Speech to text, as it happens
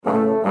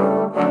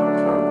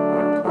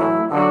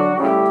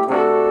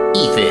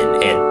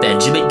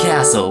Benjamin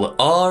Castle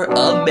are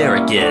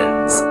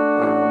Americans.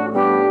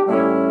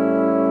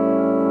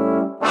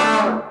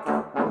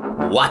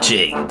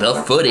 Watching the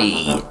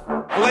footy.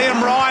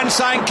 Liam Ryan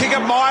saying, kick it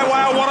my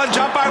way, I want to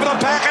jump over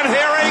the pack, and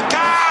here he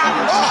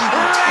comes!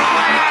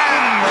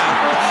 Ryan!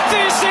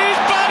 This is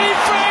Buddy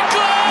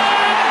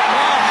Franklin!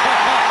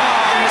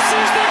 This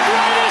is the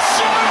greatest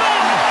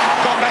showman!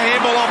 Got the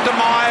handball off to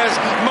Myers.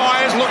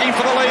 Myers looking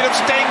for the lead of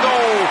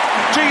Stengel.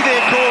 Gee,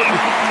 they're good.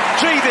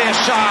 Gee, they're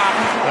sharp.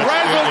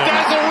 Razzle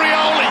dazzle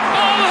Rioli.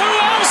 Oh, who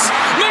else?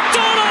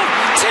 McDonald!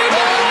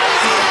 Timber!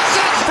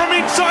 From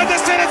inside the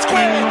centre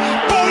square.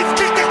 Boys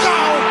kick the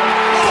goal.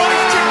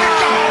 Boys kick the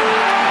goal.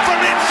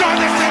 From inside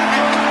the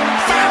centre.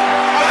 Fat.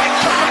 I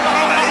can't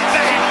believe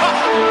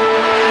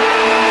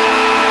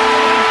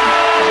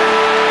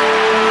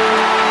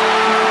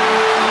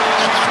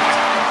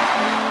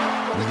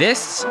it.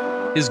 This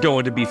is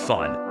going to be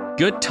fun.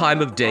 Good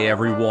time of day,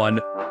 everyone.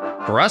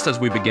 For us, as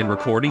we begin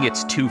recording,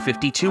 it's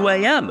 2:52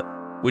 a.m.,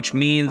 which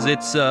means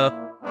it's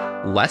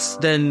less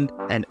than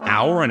an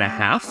hour and a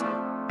half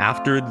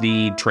after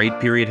the trade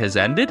period has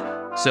ended.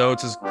 So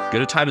it's as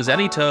good a time as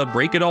any to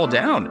break it all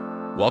down.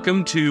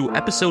 Welcome to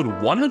episode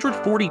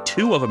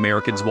 142 of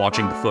Americans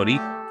Watching the Footy.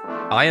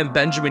 I am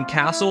Benjamin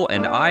Castle,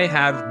 and I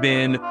have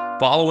been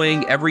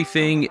following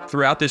everything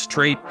throughout this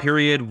trade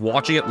period,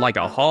 watching it like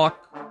a hawk.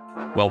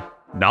 Well,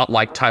 not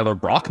like Tyler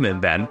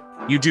Brockman, then.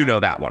 You do know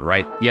that one,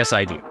 right? Yes,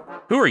 I do.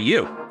 Who are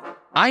you?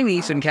 I'm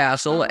Ethan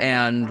Castle,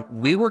 and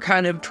we were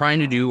kind of trying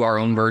to do our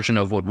own version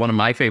of what one of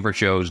my favorite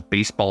shows,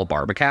 Baseball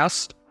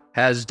Barbacast,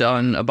 has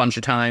done a bunch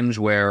of times,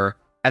 where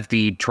at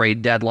the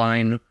trade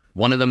deadline,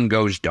 one of them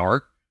goes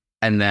dark,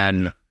 and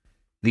then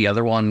the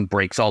other one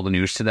breaks all the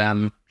news to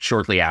them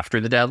shortly after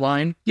the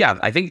deadline. Yeah,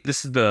 I think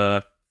this is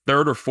the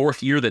third or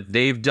fourth year that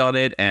they've done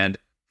it, and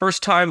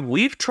first time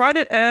we've tried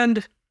it,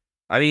 and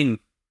I mean,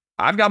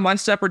 I've got mine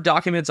separate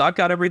documents, I've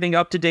got everything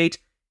up to date.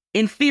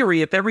 In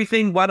theory, if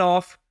everything went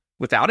off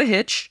without a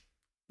hitch,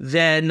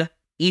 then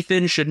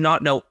Ethan should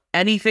not know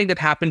anything that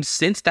happened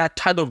since that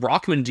Tyler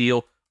Brockman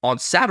deal on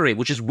Saturday,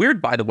 which is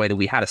weird, by the way, that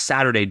we had a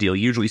Saturday deal.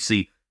 You usually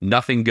see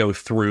nothing go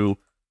through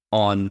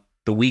on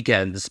the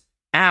weekends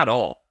at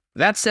all.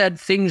 That said,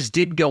 things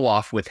did go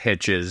off with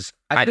hitches.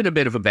 I've been a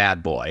bit of a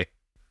bad boy.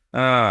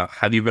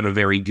 Have you been a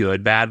very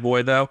good bad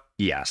boy, though?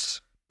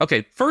 Yes.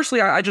 Okay,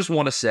 firstly, I just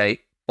want to say,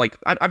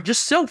 I'm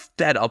just so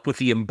fed up with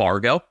the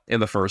embargo in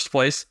the first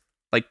place.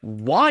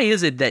 Why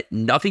is it that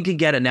nothing can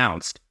get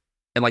announced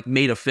and,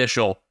 made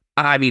official?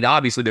 I mean,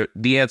 obviously,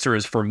 the answer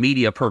is for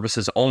media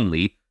purposes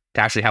only,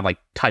 to actually have,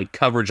 tight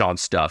coverage on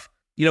stuff.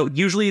 You know,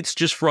 usually it's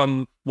just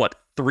from,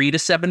 3 to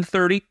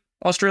 7:30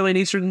 Australian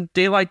Eastern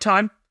Daylight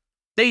Time?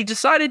 They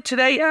decided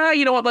today,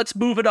 you know what, let's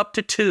move it up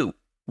to 2.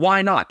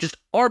 Why not? Just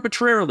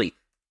arbitrarily.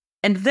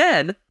 And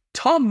then,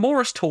 Tom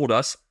Morris told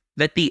us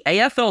that the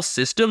AFL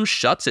system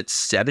shuts at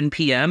 7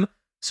 p.m.,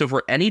 so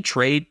for any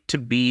trade to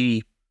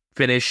be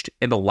finished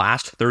in the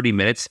last 30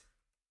 minutes,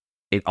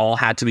 it all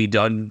had to be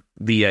done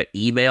via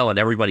email and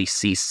everybody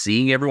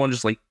CCing everyone.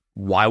 Just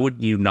why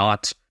would you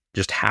not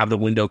just have the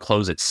window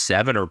close at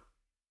 7, or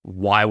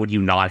why would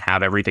you not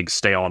have everything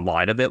stay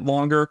online a bit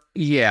longer?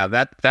 Yeah,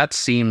 that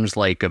seems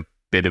like a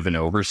bit of an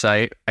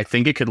oversight. I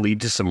think it could lead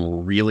to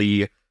some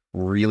really,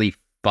 really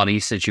funny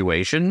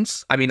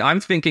situations. I mean, I'm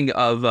thinking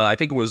of, I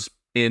think it was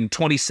in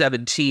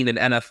 2017, an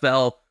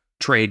NFL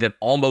trade that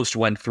almost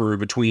went through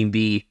between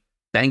the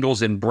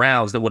Bengals and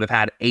Browns that would have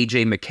had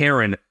A.J.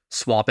 McCarron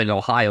swapping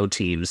Ohio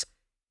teams.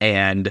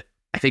 And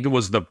I think it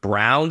was the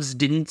Browns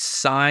didn't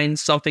sign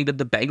something that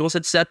the Bengals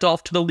had sent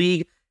off to the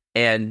league,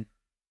 and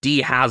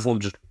D.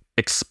 Haslam just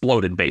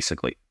exploded,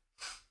 basically.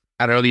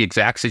 I don't know the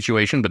exact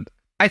situation, but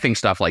I think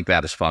stuff like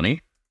that is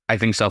funny. I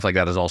think stuff like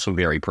that is also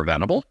very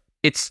preventable.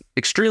 It's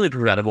extremely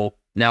preventable.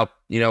 Now,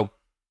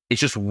 it's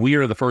just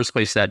weird in the first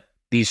place that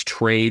these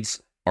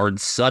trades are in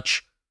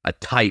such a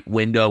tight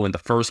window in the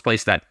first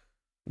place, that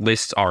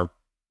lists are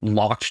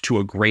locked to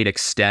a great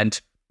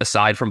extent,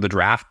 aside from the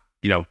draft,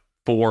 4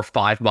 or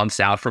 5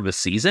 months out from the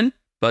season.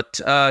 But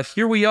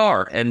here we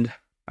are. And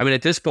I mean,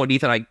 at this point,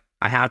 Ethan,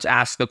 I have to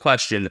ask the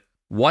question,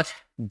 what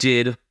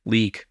did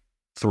leak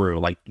through?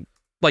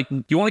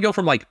 You want to go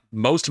from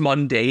most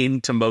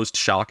mundane to most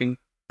shocking?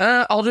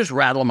 I'll just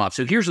rattle them off.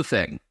 So here's the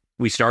thing.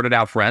 We started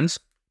out friends.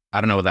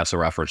 I don't know what that's a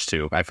reference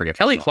to. I forget.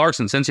 Kelly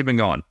Clarkson, since you've been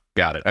gone.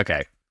 Got it.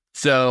 Okay.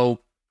 So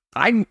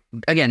I,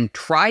 again,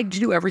 tried to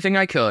do everything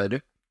I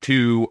could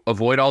to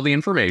avoid all the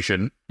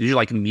information. Did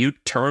you mute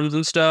terms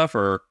and stuff,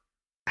 or?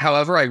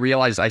 However, I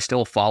realized I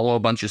still follow a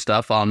bunch of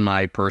stuff on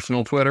my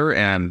personal Twitter,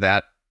 and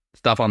that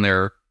stuff on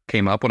there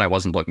came up when I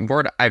wasn't looking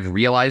for it. I've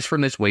realized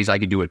from this ways I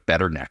could do it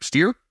better next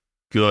year.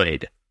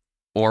 Good.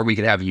 Or we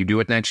could have you do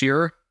it next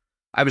year.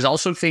 I was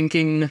also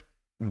thinking,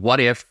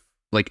 what if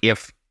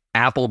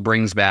Apple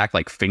brings back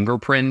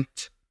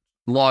fingerprint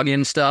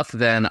login stuff,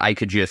 then I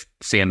could just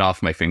sand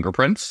off my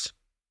fingerprints.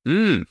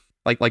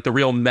 Like the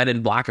real Men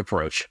in Black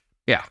approach.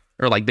 Yeah.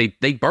 Or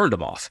they burned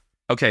them off.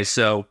 Okay,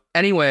 so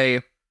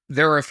anyway,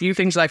 there are a few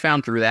things I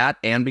found through that,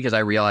 and because I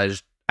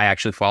realized I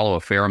actually follow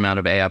a fair amount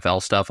of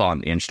AFL stuff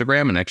on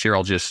Instagram, and next year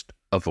I'll just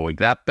avoid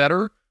that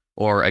better.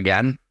 Or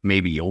again,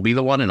 maybe you'll be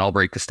the one and I'll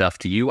break the stuff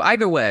to you.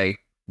 Either way,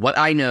 what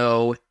I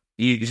know,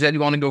 you said you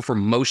want to go from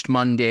most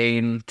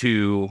mundane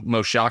to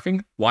most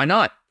shocking. Why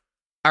not?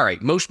 All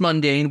right, most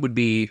mundane would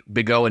be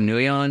Big O and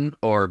Nguyen,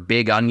 or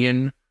Big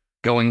Onion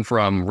going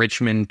from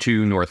Richmond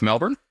to North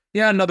Melbourne.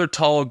 Yeah, another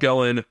tall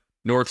going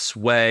North's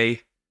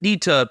way.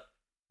 Need to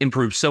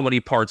improve so many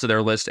parts of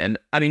their list. And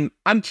I mean,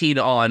 I'm keen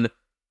on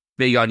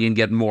Big Onion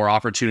getting more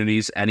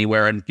opportunities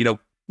anywhere. And,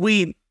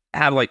 we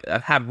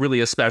have really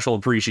a special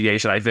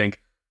appreciation, I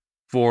think,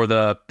 for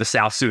the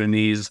South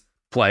Sudanese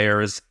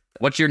players.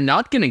 What you're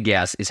not going to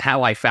guess is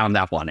how I found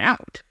that one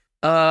out.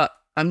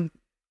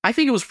 I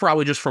think it was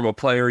probably just from a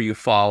player you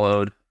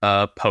followed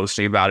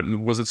posting about it.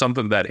 Was it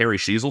something that Harry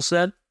Sheasel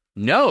said?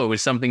 No, it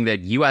was something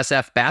that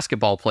USF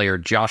basketball player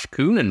Josh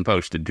Coonan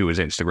posted to his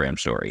Instagram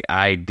story.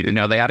 I didn't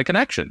know they had a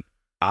connection.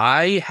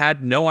 I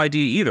had no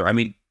idea either. I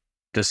mean,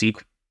 does he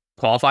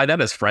qualify them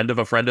as friend of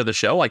the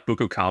show, like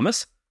Buku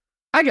Kamas?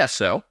 I guess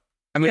so.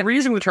 I mean, we're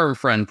using the term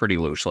friend pretty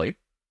loosely.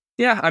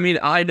 Yeah, I mean,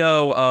 I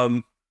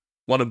know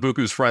one of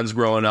Buku's friends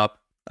growing up,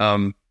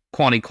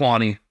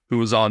 Kwani, who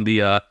was on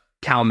the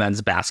Cal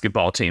men's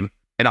basketball team.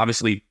 And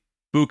obviously,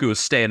 Buku is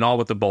staying on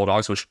with the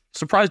Bulldogs, which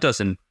surprised us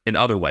in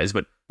other ways.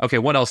 But, okay,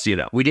 what else do you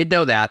know? We did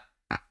know that.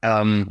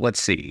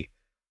 Let's see.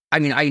 I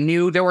mean, I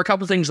knew there were a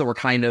couple things that were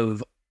kind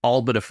of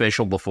all but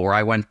official before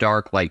I went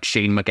dark, like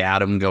Shane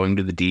McAdam going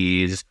to the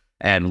D's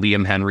and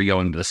Liam Henry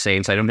going to the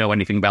Saints. I don't know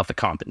anything about the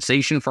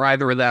compensation for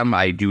either of them.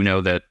 I do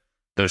know that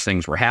those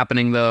things were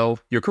happening, though.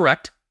 You're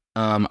correct.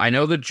 I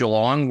know that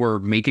Geelong were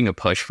making a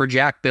push for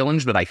Jack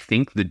Billings, but I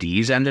think the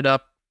D's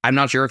I'm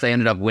not sure if they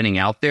ended up winning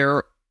out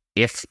there,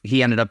 if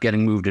he ended up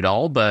getting moved at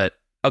all, but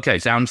okay,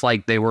 sounds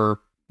like they were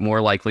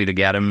more likely to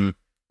get him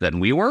than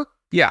we were.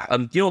 Yeah,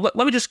 let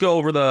me just go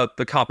over the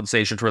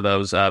compensation for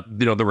those,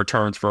 the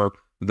returns for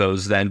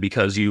those then,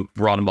 because you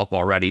brought them up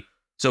already.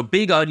 So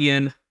Big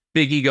Onion,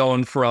 Biggie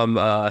going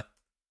from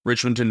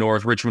Richmond to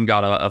North. Richmond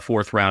got a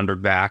fourth rounder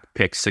back,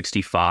 pick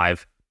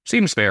 65.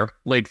 Seems fair.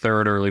 Late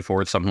third, early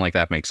fourth, something like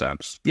that makes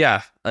sense.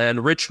 Yeah,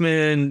 and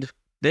Richmond,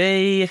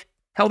 they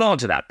held on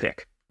to that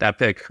pick. That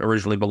pick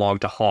originally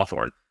belonged to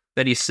Hawthorn.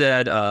 Then he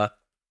said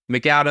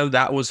McAdam,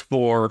 that was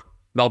for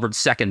Melbourne's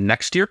second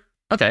next year.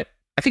 Okay.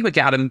 I think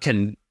McAdam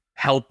can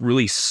help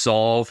really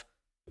solve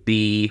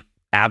the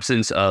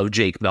absence of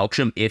Jake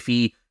Melksham if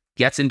he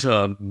gets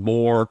into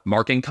more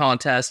marking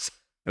contests.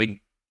 I mean,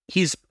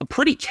 he's a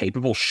pretty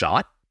capable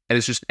shot, and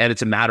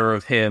it's a matter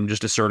of him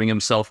just asserting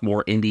himself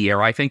more in the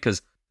air, I think,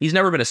 because he's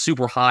never been a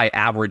super high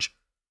average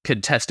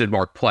contested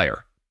mark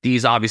player.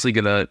 He's obviously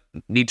going to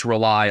need to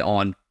rely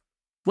on...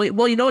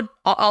 Well, you know what?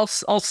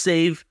 I'll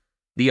save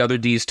the other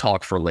D's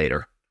talk for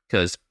later,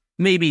 because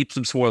maybe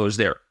some spoilers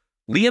there.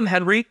 Liam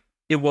Henry,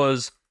 it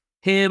was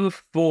him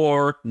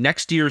for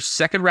next year's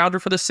second rounder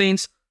for the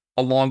Saints,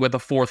 along with a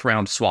fourth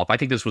round swap. I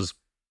think this was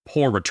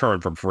poor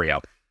return from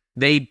Freo.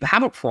 They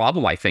have a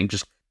problem, I think,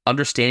 just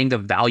understanding the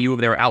value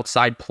of their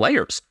outside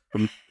players.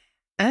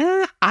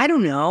 I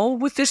don't know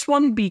with this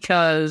one,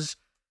 because,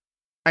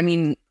 I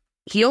mean,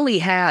 he only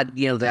had,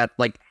 that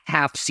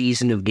half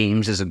season of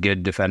games as a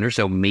good defender,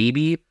 so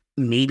maybe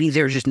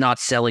they're just not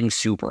selling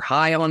super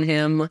high on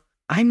him.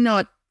 I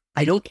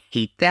don't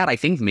hate that. I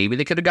think maybe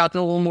they could have gotten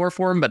a little more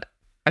for him, but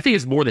I think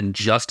it's more than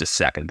just a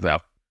second, though.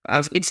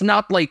 It's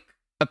not like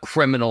a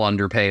criminal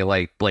underpay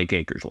like Blake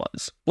Acres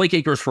was. Blake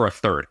Acres for a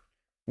third.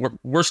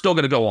 We're still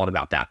going to go on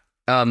about that.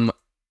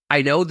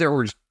 I know there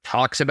were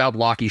talks about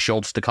Lachie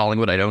Schultz to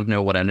Collingwood. I don't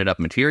know what ended up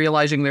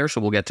materializing there, so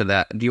we'll get to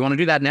that. Do you want to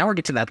do that now or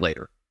get to that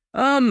later?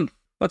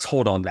 Let's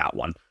hold on that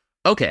one.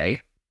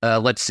 Okay.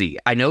 Let's see.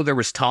 I know there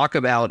was talk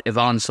about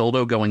Ivan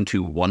Soldo going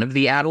to one of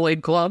the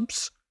Adelaide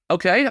clubs.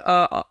 Okay.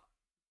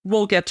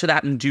 We'll get to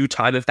that in due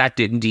time if that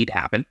did indeed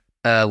happen.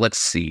 Let's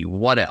see.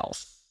 What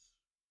else?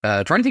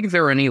 Trying to think if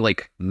there are any,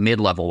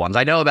 mid-level ones.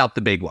 I know about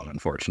the big one,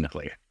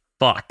 unfortunately.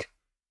 Fuck.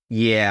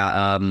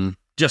 Yeah,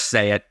 just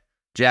say it.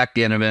 Jack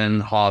Ginnivan,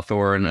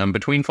 Hawthorn,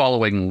 between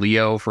following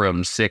Leo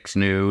from 6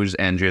 News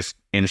and just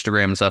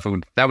Instagram and stuff,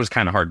 that was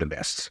kind of hard to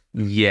miss.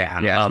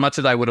 Yeah. As much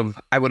as I would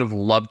have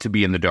loved to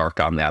be in the dark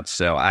on that,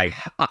 so I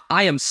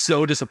am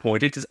so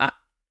disappointed, because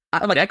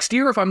next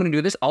year, if I'm going to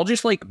do this, I'll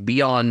just,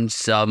 be on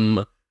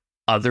some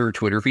other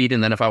Twitter feed,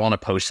 and then if I want to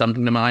post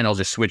something to mine, I'll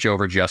just switch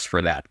over just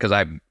for that, because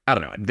I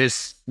don't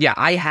know,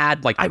 I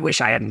had, I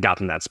wish I hadn't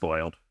gotten that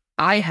spoiled.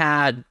 I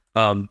had,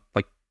 a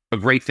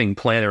great thing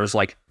planned. There was,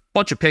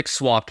 bunch of picks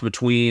swapped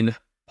between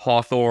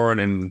Hawthorn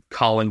and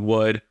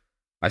Collingwood.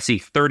 I see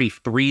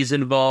 33's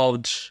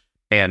involved,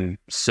 and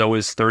so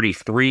is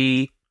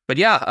 33. But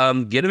yeah,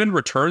 Ginnivan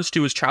returns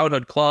to his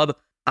childhood club.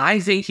 I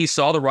think he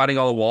saw the writing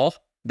on the wall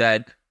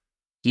that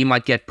he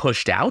might get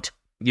pushed out.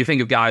 You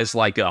think of guys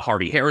like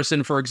Harvey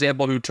Harrison, for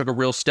example, who took a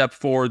real step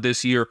forward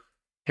this year.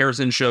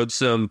 Harrison showed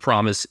some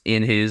promise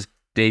in his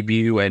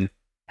debut and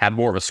had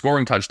more of a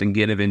scoring touch than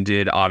Ginnivan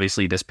did,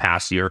 obviously, this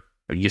past year.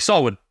 You saw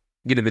what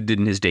Ginnivan did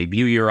in his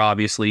debut year,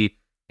 obviously.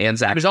 And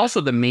Zach was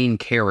also the main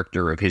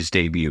character of his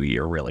debut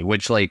year, really,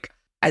 which,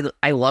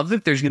 I love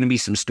that there's going to be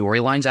some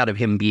storylines out of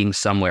him being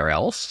somewhere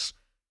else.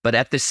 But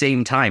at the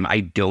same time, I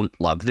don't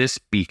love this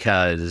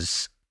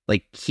because,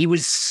 like, he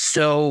was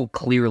so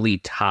clearly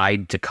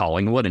tied to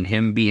Collingwood, and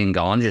him being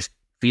gone just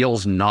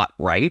feels not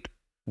right.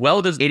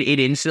 Well, it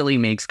instantly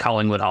makes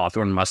Collingwood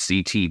Hawthorn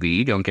must-see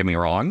TV, don't get me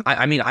wrong.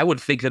 I mean, I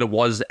would think that it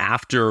was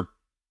after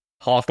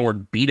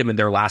Hawthorn beat him in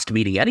their last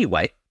meeting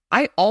anyway.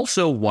 I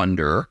also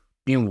wonder,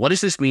 what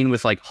does this mean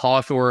with, like,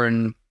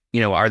 Hawthorn?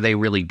 Are they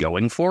really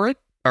going for it?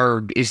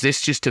 Or is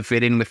this just to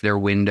fit in with their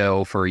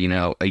window for,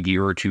 a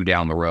year or two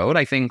down the road?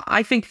 I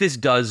think this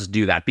does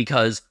do that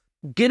because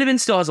Ginnivan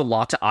still has a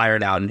lot to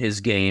iron out in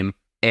his game.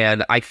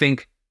 And I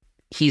think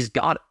he's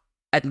got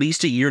at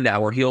least a year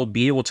now where he'll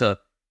be able to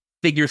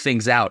figure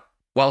things out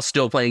while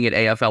still playing at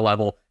AFL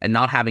level and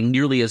not having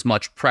nearly as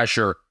much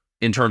pressure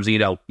in terms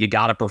of, you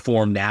got to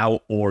perform now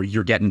or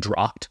you're getting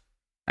dropped.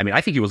 I mean, I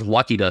think he was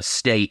lucky to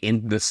stay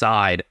in the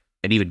side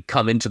and even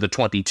come into the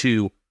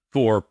 22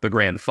 for the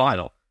grand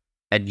final.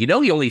 And he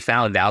only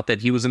found out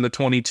that he was in the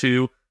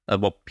 22.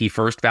 He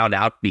first found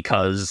out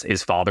because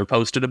his father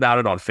posted about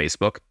it on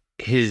Facebook.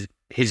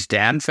 His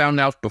dad found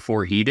out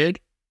before he did,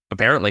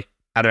 apparently.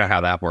 I don't know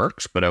how that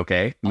works, but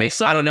okay.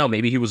 I don't know.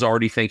 Maybe he was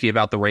already thinking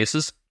about the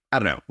races. I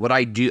don't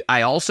know.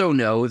 I also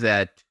know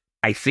that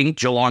I think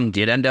Geelong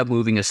did end up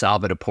moving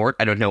Asaba to Port.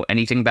 I don't know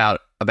anything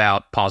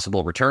about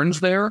possible returns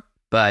there,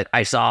 but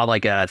I saw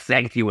like a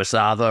thank you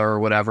Asaba or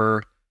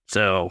whatever.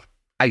 So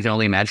I can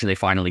only imagine they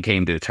finally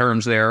came to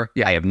terms there.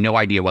 Yeah, I have no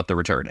idea what the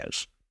return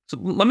is. So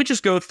let me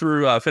just go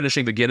through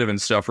finishing the Ginnivan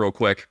stuff real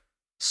quick.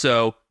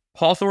 So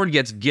Hawthorn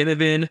gets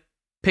Ginnivan,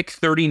 pick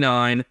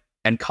 39,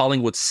 and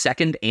Collingwood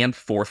 2nd and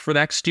 4th for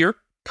next year.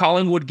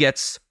 Collingwood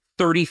gets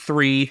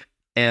 33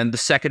 and the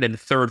 2nd and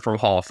 3rd from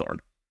Hawthorn.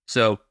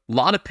 So a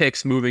lot of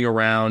picks moving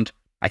around.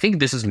 I think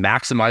this is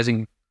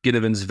maximizing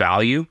Ginnivan's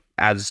value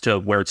as to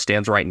where it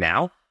stands right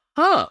now.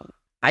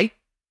 I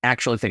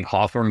actually think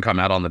Hawthorn come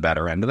out on the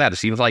better end of that. It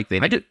seems like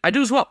I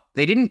do as well.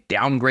 They didn't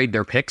downgrade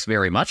their picks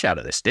very much out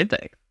of this, did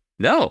they?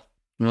 No.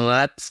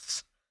 Well,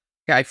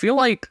 I feel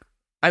like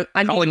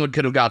Collingwood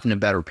could have gotten a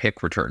better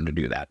pick return to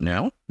do that,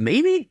 no?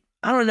 Maybe?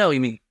 I don't know. I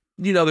mean,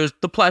 there's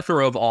the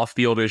plethora of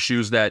off-field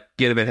issues that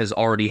Ginnivan has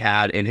already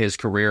had in his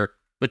career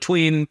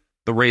between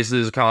the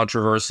races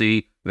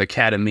controversy, the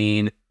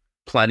ketamine,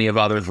 plenty of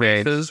other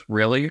things. Races?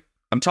 Really?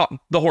 I'm talking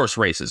the horse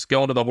races.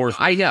 Going to the horse.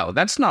 I know.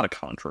 That's not a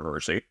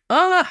controversy.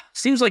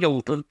 Seems like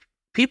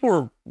people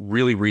are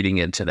really reading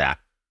into that.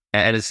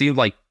 And it seemed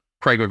like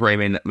Craig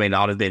McRae may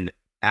not have been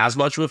as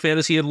much of a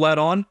fantasy he had led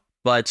on,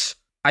 but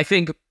I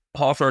think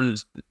Hawthorn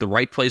is the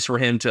right place for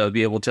him to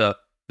be able to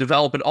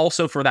develop and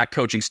also for that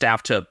coaching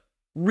staff to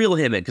reel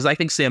him in, because I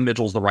think Sam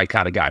Mitchell's the right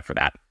kind of guy for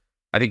that.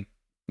 I think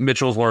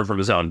Mitchell's learned from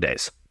his own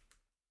days.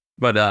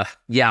 But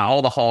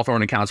all the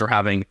Hawthorn accounts are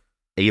having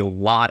a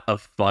lot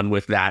of fun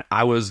with that.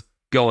 I was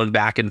going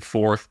back and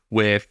forth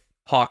with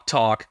Hawk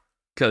Talk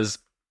because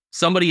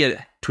somebody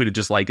had tweeted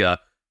just like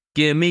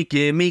gimme,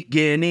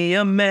 Guinea,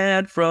 a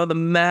man from the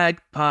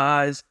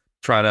Magpies,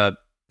 trying to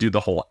do the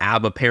whole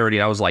ABBA parody.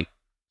 And I was like,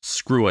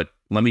 screw it.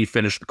 Let me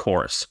finish the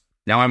chorus.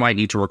 Now I might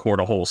need to record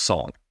a whole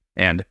song.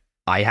 And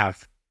I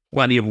have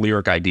plenty of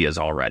lyric ideas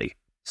already.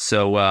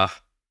 So I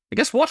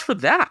guess watch for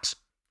that.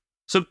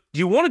 So do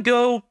you want to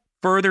go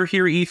further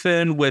here,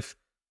 Ethan, with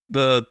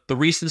the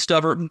recent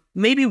stuff? Or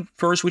maybe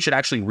first we should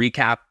actually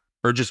recap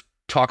or just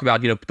talk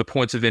about, the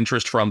points of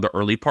interest from the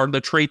early part of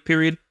the trade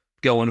period,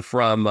 going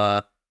from,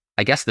 I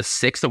guess, the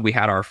 6th that we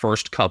had our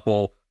first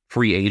couple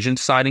free agent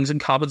signings and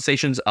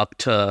compensations up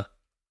to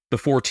the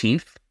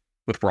 14th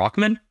with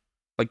Brockman.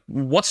 Like,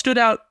 what stood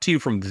out to you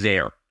from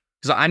there?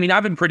 Because, I mean,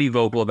 I've been pretty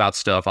vocal about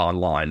stuff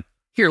online.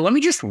 Here, let me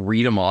just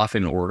read them off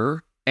in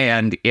order,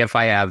 and if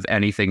I have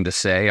anything to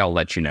say, I'll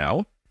let you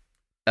know.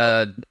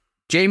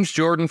 James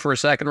Jordan for a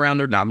 2nd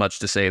rounder, not much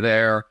to say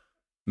there.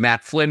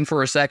 Matt Flynn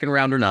for a 2nd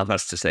rounder, not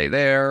much to say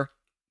there.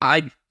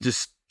 I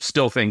just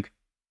still think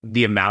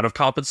the amount of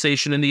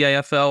compensation in the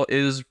AFL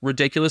is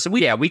ridiculous.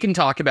 And we can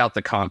talk about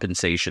the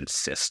compensation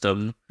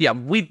system. Yeah,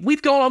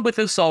 we've gone on with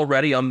this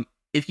already.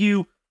 If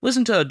you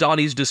listen to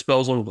Donnie's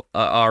Disposal,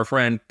 our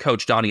friend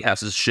Coach Donnie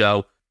Hess's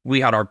show,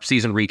 we had our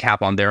season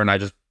recap on there, and I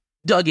just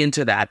dug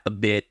into that a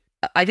bit.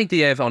 I think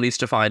the AFL needs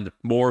to find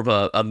more of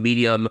a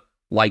medium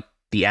like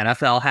the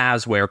NFL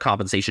has, where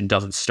compensation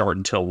doesn't start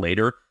until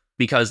later,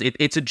 because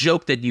it's a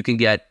joke that you can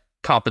get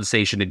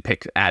compensation and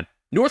pick at.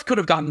 North could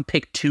have gotten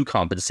pick 2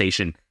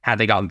 compensation had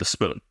they gotten the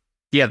spoon.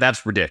 Yeah,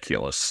 that's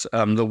ridiculous.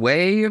 The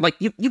way, like,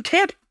 you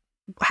can't,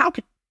 how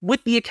could,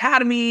 with the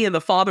academy and the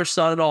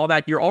father-son and all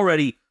that, you're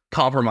already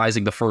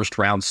compromising the first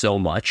round so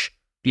much.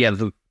 Yeah,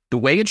 the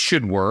way it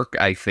should work,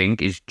 I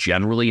think, is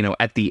generally,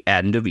 at the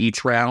end of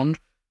each round.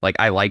 Like,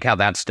 I like how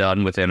that's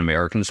done within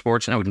American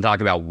sports. Now we can talk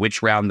about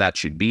which round that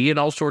should be and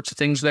all sorts of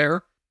things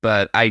there.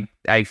 But I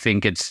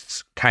think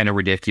it's kind of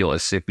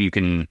ridiculous if you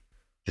can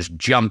just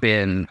jump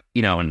in,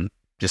 and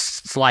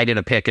just slide in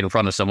a pick in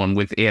front of someone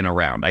within a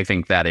round. I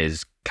think that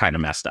is kind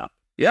of messed up.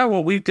 Yeah,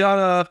 well, we've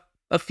got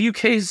a few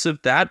cases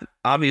of that.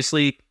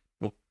 Obviously,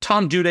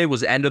 Tom Duday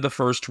was end of the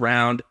first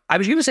round. I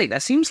was going to say,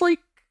 that seems like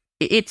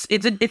it's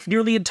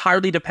nearly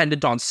entirely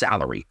dependent on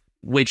salary,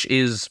 which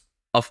is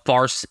a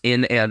farce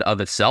in and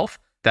of itself,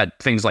 that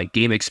things like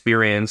game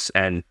experience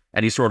and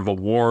any sort of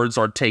awards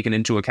are taken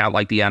into account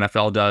like the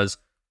NFL does.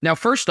 Now,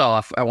 first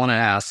off, I want to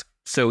ask,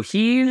 so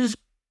he's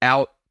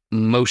out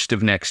most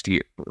of next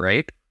year,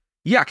 right?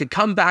 Yeah, could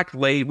come back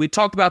late. We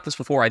talked about this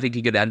before. I think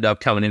he could end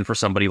up coming in for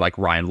somebody like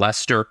Ryan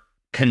Lester.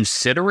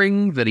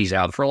 Considering that he's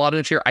out for a lot of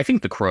this year, I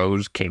think the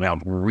Crows came out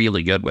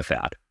really good with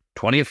that.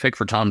 20th pick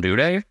for Tom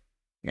Duday?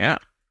 Yeah.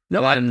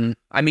 No,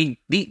 I mean,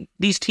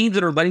 these teams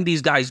that are letting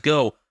these guys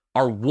go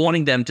are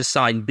wanting them to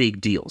sign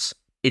big deals.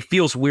 It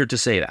feels weird to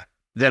say that.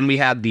 Then we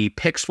had the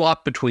pick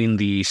swap between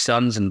the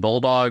Suns and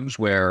Bulldogs,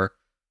 where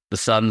the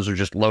Suns are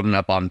just loading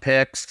up on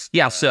picks.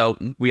 Yeah, so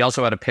we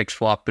also had a pick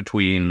swap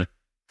between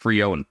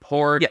Frio and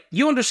Port. Yeah,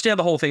 you understand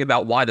the whole thing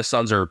about why the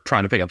Suns are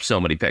trying to pick up so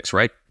many picks,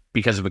 right?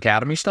 Because of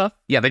academy stuff?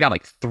 Yeah, they got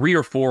like 3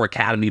 or 4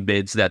 academy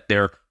bids that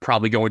they're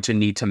probably going to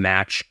need to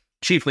match.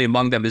 Chiefly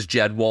among them is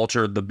Jed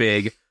Walter, the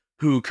big,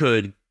 who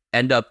could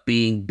end up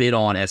being bid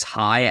on as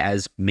high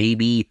as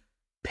maybe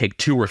pick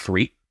 2 or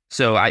 3.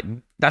 So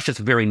that's just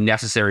very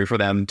necessary for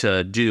them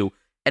to do.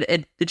 And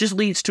it just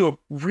leads to a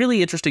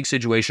really interesting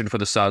situation for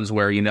the Suns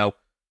where, you know,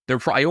 their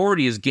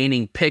priority is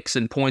gaining picks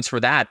and points for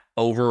that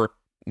over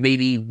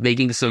maybe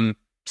making some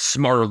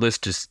smarter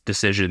list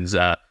decisions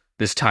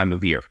this time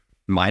of year.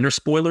 Minor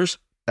spoilers?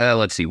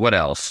 Let's see, what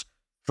else?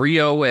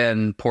 Frio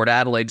and Port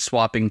Adelaide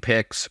swapping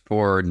picks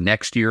for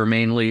next year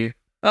mainly.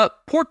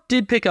 Port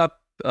did pick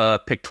up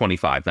pick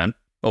 25 then.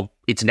 Well,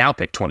 it's now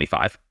pick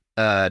 25.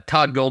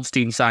 Todd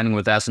Goldstein signing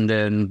with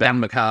Essendon. Ben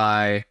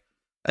Mackay.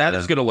 That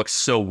is going to look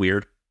so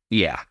weird.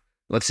 Yeah.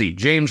 Let's see.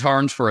 James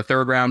Harms for a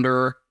third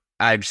rounder.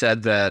 I've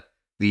said that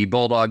the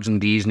Bulldogs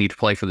and D's need to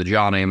play for the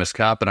John Amos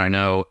Cup, and I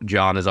know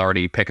John is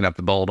already picking up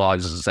the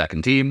Bulldogs as a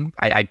second team.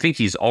 I think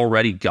he's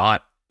already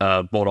got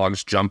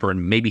Bulldogs jumper,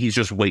 and maybe he's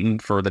just waiting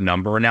for the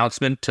number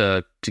announcement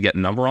to get a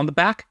number on the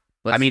back.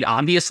 I mean,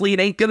 obviously it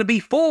ain't going to be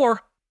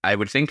 4. I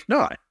would think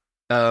not.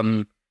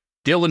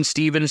 Dylan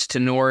Stevens to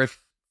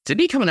North.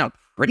 Sydney coming out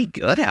pretty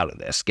good out of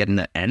this, getting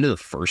the end of the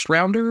first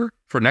rounder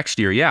for next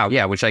year, yeah.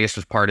 Yeah, which I guess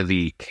was part of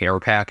the care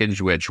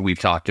package, which we've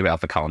talked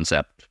about the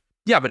concept.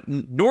 Yeah, but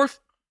North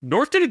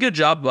did a good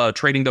job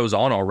trading those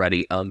on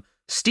already.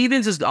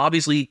 Stevens is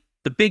obviously,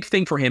 the big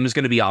thing for him is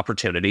going to be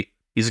opportunity.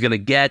 He's going to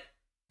get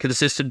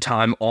consistent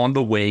time on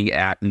the wing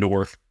at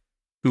North,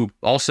 who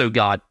also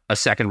got a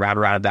second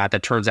rounder out of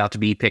that turns out to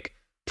be pick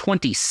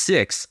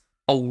 26.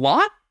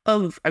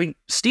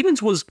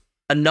 Stevens was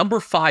a number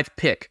 5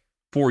 pick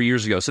 4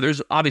 years ago, so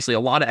there's obviously a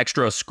lot of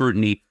extra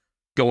scrutiny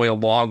going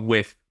along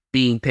with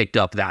being picked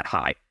up that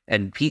high,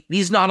 and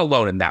he's not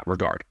alone in that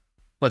regard.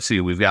 Let's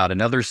see, we've got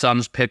another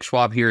Suns pick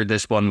swap here,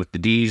 this one with the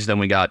D's, then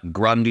we got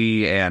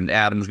Grundy and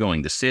Adams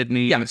going to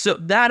Sydney. Yeah, so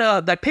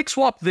that pick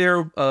swap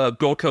there,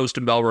 Gold Coast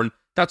and Melbourne,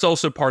 that's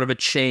also part of a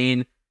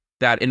chain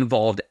that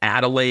involved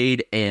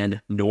Adelaide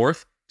and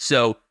North.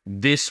 So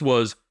this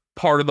was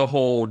part of the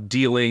whole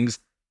dealings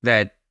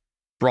that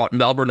brought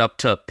Melbourne up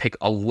to pick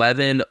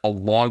 11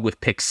 along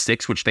with pick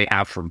 6, which they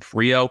have from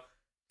Frio.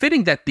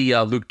 Fitting that the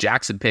Luke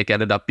Jackson pick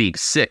ended up being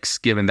 6,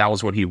 given that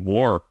was what he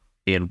wore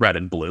in red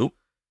and blue.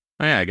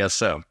 Yeah, I guess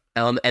so.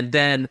 And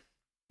then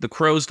the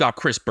Crows got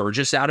Chris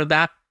Burgess out of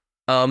that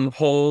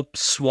whole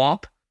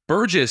swap.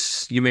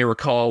 Burgess, you may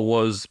recall,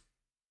 was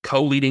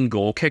co-leading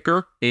goal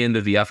kicker in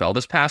the VFL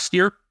this past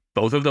year.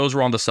 Both of those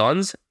were on the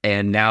Suns,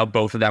 and now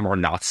both of them are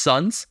not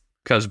Suns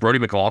because Brodie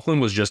McLaughlin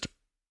was just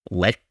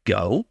let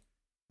go.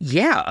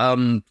 Yeah,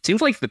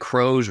 seems like the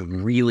Crows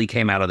really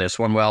came out of this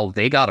one well.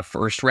 They got a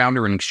first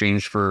rounder in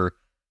exchange for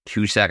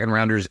 2 second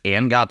rounders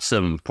and got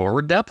some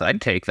forward depth.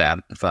 I'd take that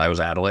if I was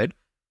Adelaide.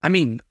 I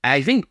mean,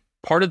 I think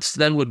part of this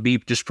then would be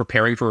just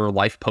preparing for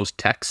life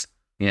post-Tex.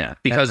 Yeah.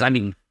 Because, I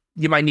mean,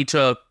 you might need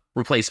to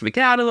replace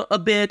McAdam a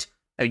bit.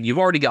 I mean, you've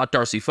already got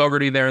Darcy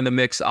Fogarty there in the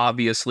mix,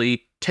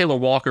 obviously. Taylor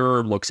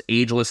Walker looks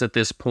ageless at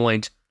this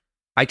point.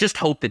 I just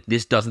hope that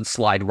this doesn't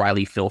slide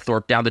Riley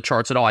Philthorpe down the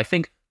charts at all. I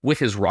think with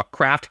his ruck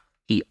craft,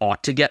 he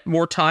ought to get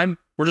more time.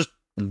 We're just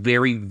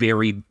very,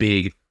 very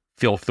big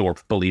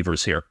Philthorpe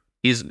believers here.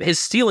 His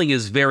stealing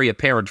is very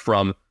apparent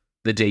from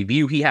the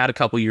debut he had a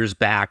couple years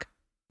back,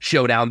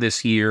 showdown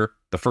this year,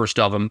 the first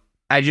of them.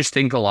 I just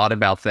think a lot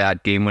about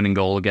that game-winning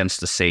goal against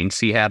the Saints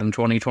he had in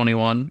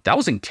 2021. That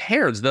was in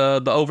Cairns,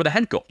 the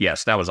over-the-head goal.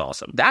 Yes, that was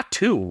awesome. That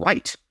too,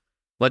 right.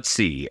 Let's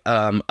see.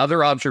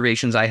 Other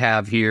observations I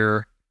have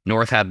here.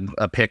 North had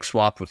a pick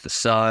swap with the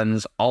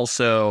Suns.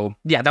 Also,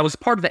 yeah, that was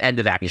part of the end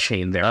of that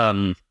chain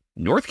there.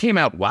 North came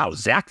out, wow,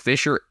 Zach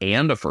Fisher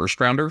and a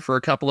first-rounder for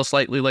a couple of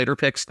slightly later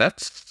picks.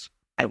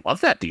 I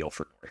love that deal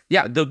for North.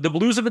 Yeah, the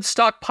Blues have been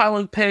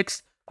stockpiling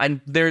picks. And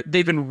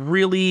they've been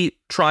really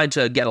trying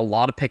to get a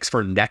lot of picks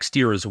for next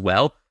year as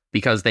well,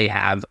 because they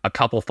have a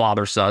couple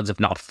father-sons,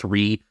 if not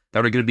 3,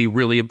 that are going to be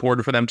really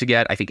important for them to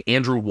get. I think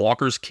Andrew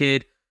Walker's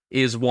kid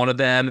is one of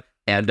them,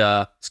 and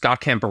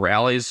Scott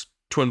Camporale's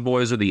twin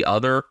boys are the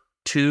other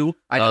 2.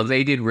 I know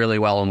they did really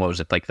well in, what was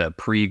it, like the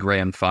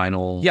pre-grand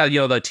final?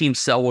 Yeah, the Team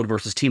Selwood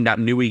versus Team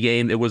Naitanui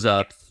game. It was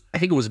I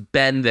think it was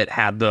Ben that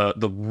had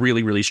the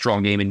really, really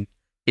strong game and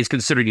is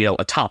considered,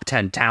 a top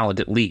 10 talent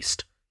at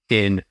least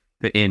in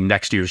in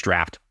next year's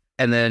draft.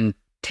 And then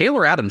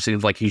Taylor Adams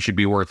seems like he should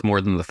be worth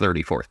more than the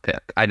 34th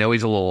pick. I know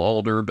he's a little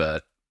older,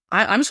 but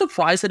I'm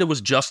surprised that it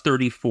was just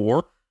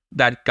 34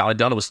 that got it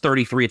done. It was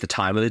 33 at the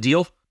time of the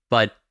deal,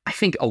 but I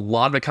think a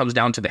lot of it comes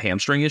down to the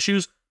hamstring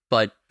issues.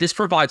 But this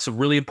provides some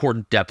really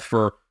important depth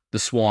for the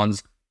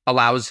Swans,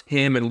 allows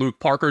him and Luke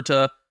Parker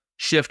to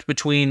shift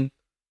between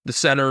the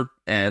center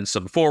and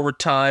some forward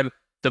time.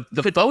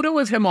 The photo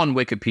of him on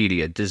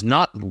Wikipedia does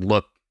not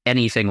look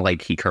anything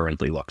like he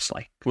currently looks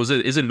like. Is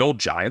it an old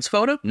Giants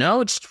photo? No,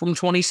 it's from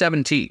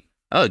 2017.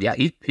 Oh yeah,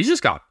 he's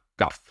just got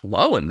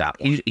flow in that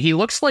one. He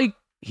looks like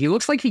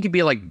he could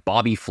be like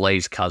Bobby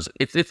Flay's cousin.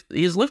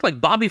 He's looked like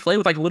Bobby Flay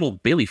with like a little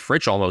Bailey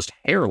Fritch almost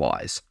hair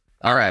wise.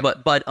 All right,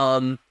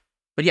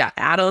 but yeah,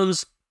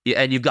 Adams,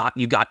 and you've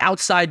got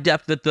outside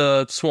depth that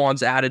the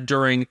Swans added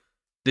during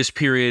this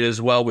period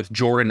as well with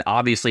Jordan.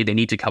 Obviously, they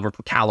need to cover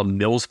for Callum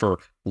Mills for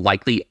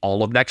likely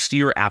all of next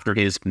year after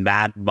his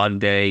Mad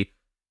Monday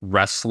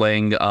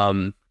wrestling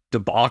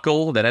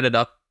debacle that ended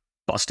up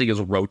busting his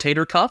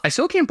rotator cuff. I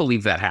still can't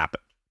believe that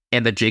happened.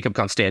 And that Jacob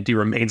Constanti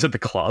remains at the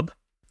club.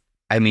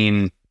 I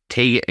mean,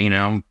 they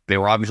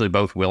were obviously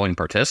both willing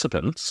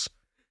participants.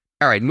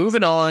 All right,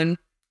 moving on.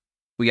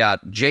 We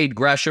got Jade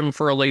Gresham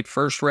for a late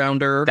first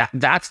rounder.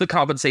 That's the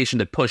compensation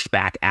that pushed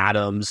back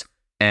Adams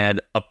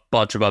and a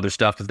bunch of other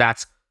stuff, because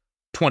that's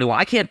 21.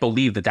 I can't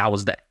believe that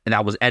was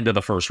end of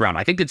the first round.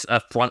 I think it's a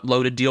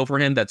front-loaded deal for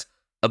him. That's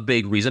a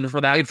big reason for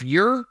that. If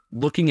you're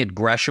looking at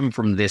Gresham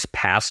from this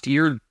past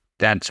year,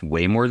 that's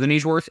way more than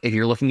he's worth. If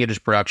you're looking at his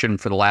production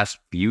for the last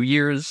few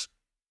years,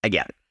 I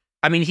get it.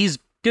 I mean, he's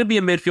going to be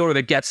a midfielder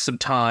that gets some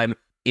time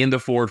in the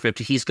forward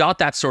 50. He's got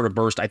that sort of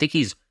burst. I think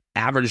he's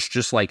averaged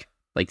just like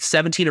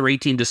 17 or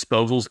 18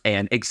 disposals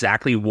and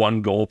exactly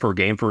 1 goal per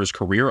game for his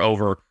career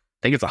over,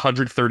 I think it's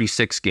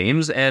 136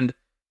 games. And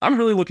I'm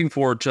really looking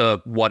forward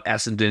to what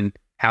Essendon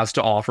has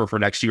to offer for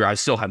next year. I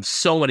still have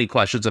so many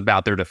questions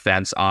about their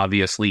defense,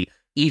 obviously,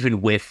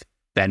 even with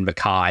Ben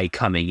Mackay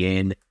coming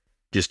in.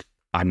 Just,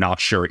 I'm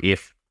not sure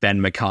if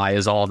Ben Mackay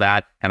is all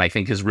that. And I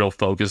think his real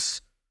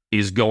focus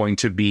is going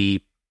to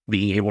be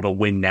being able to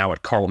win now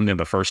at Carlton in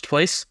the first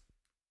place.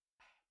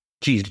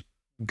 Geez,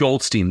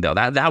 Goldstein, though,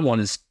 that one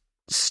is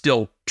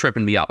still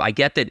tripping me up. I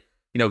get that,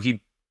 I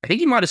think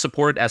he might have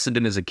supported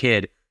Essendon as a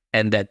kid,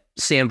 and that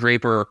Sam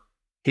Draper,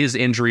 his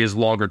injury is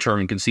longer term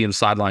and can see him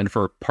sidelined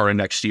for part of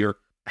next year.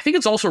 I think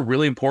it's also a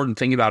really important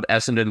thing about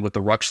Essendon with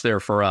the rucks there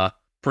for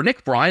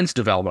Nick Bryan's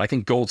development. I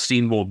think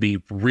Goldstein will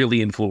be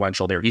really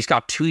influential there. He's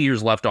got 2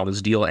 years left on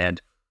his deal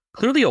and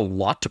clearly a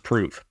lot to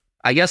prove.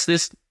 I guess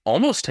this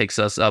almost takes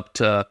us up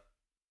to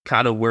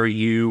kind of where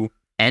you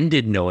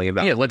ended knowing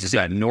about. Yeah, let's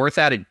see. North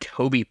added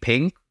Toby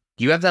Pink.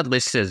 Do you have that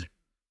list as,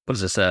 what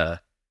is this,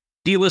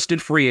 delisted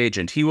free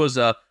agent? He was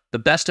the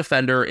best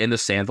defender in the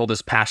Sandville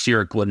this past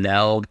year at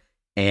Glenelg,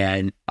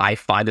 and I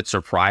find it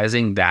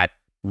surprising that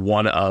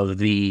one of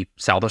the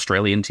South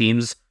Australian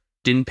teams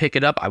didn't pick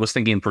it up. I was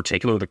thinking in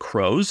particular the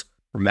Crows.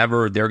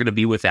 Remember, they're going to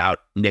be without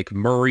Nick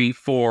Murray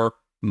for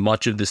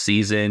much of the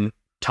season.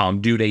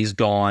 Tom Duday's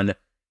gone.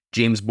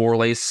 James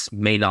Borlase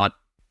may not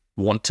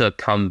want to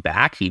come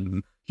back.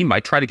 He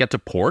might try to get to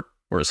Port,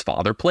 where his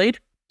father played.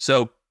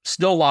 So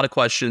still a lot of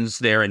questions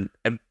there. And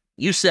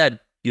you said,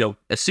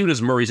 as soon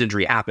as Murray's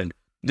injury happened,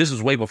 this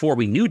was way before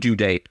we knew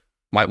Duday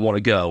might want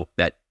to go,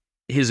 that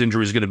his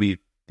injury is going to be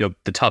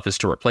the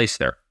toughest to replace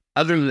there.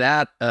 Other than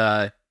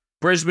that,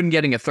 Brisbane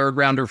getting a third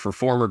rounder for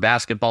former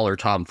basketballer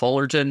Tom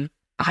Fullerton.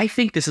 I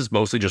think this is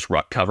mostly just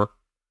ruck cover.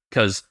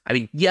 Because,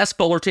 yes,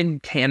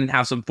 Fullerton can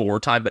have some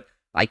forward time, but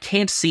I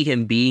can't see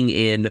him being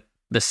in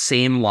the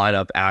same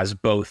lineup as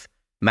both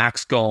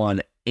Max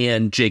Gawn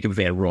and Jacob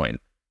Van Rooyen.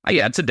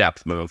 Yeah, it's a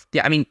depth move.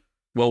 Yeah,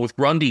 with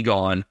Grundy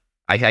gone,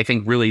 I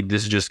think really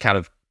this is just kind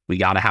of, we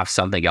got to have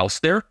something else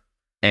there.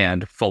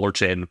 And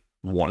Fullerton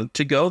wanted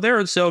to go there,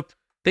 and so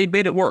they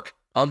made it work.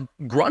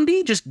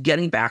 Grundy just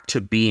getting back to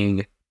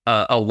being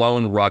a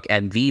lone ruck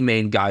and the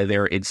main guy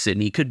there in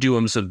Sydney could do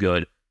him some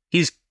good.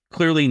 He's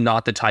clearly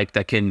not the type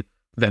that can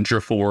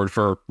venture forward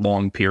for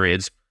long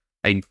periods.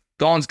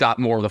 Gawn's got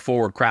more of the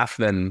forward craft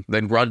than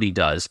Grundy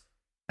does.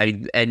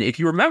 And if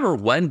you remember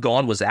when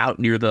Gawn was out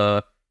near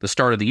the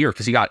start of the year,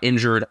 because he got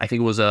injured, I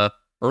think it was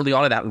early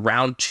on in that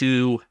round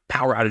 2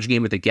 power outage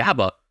game at the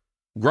Gabba,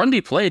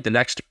 Grundy played the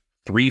next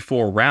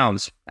 3-4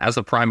 rounds as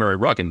the primary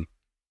ruck and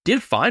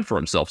did fine for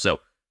himself. So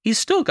he's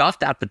still got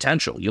that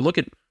potential. You look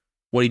at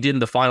what he did in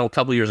the final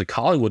couple of years at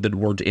Collingwood that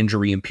weren't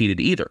injury impeded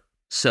either.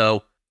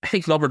 So I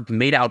think Melbourne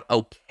made out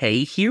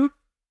okay here,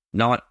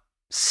 not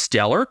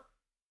stellar.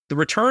 The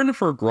return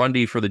for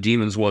Grundy for the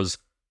Demons was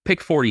pick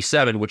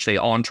 47, which they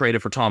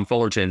on-traded for Tom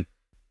Fullerton,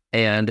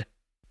 and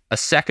a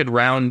second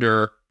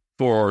rounder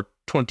for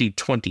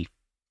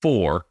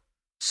 2024.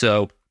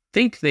 So I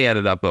think they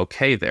ended up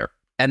okay there.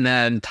 And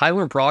then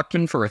Tyler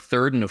Brockman for a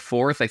third and a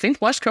fourth. I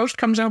think West Coast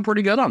comes out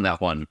pretty good on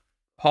that one.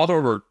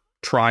 Hawthorn were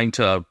trying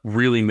to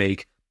really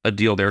make a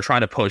deal. They're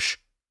trying to push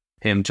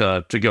him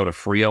to go to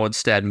Freo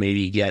instead,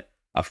 maybe get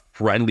a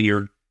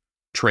friendlier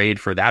trade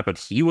for that. But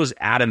he was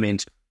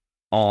adamant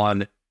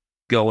on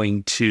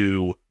going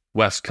to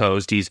West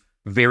Coast. He's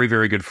very,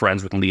 very good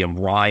friends with Liam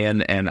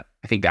Ryan, and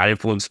I think that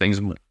influenced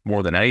things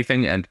more than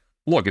anything. And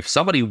look, if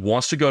somebody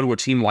wants to go to a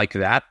team like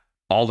that,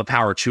 all the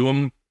power to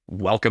him.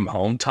 Welcome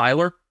home,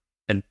 Tyler,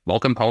 and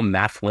welcome home,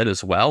 Matt Flynn,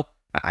 as well.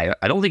 I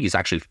don't think he's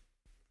actually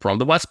from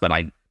the West, but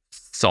I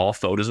saw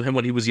photos of him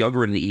when he was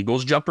younger in the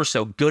Eagles jumper,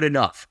 so good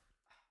enough.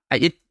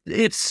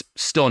 It's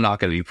still not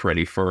going to be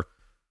pretty for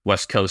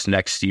West Coast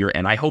next year,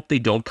 and I hope they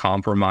don't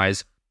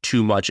compromise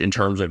too much in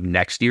terms of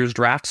next year's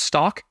draft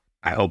stock.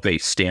 I hope they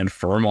stand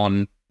firm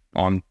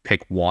on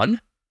pick 1.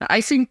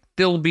 I think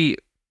they'll be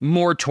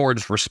more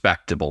towards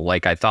respectable,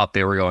 like I thought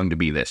they were going to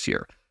be this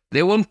year.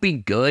 They won't be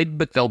good,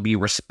 but they'll be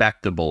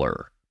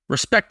respectabler.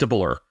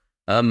 Respectabler.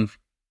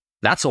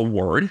 That's a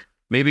word.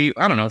 Maybe,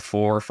 I don't know,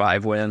 4 or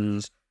 5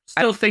 wins.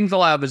 I don't think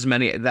they'll have as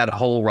many, that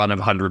whole run of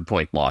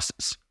 100-point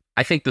losses.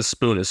 I think the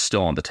spoon is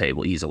still on the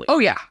table easily. Oh,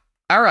 yeah.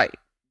 All right.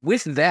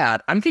 With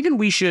that, I'm thinking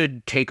we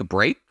should take a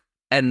break,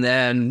 and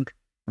then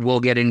we'll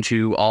get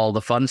into all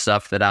the fun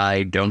stuff that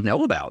I don't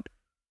know about.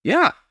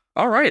 Yeah.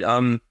 All right.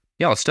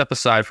 Yeah, let's step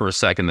aside for a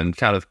second and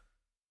kind of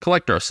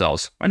collect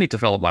ourselves. I need to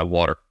fill up my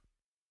water.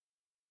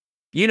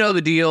 You know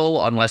the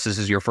deal, unless this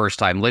is your first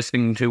time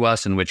listening to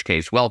us, in which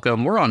case,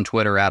 welcome. We're on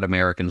Twitter at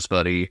Americans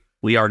Footy.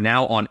 We are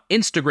now on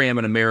Instagram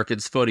at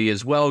Americans Footy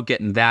as well,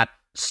 getting that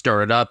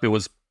started up. It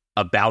was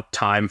about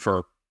time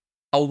for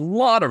a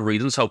lot of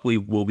reasons. Hopefully,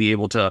 we'll be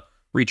able to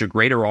reach a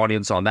greater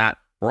audience on that.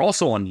 We're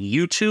also on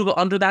YouTube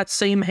under that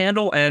same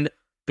handle, and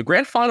the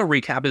grand final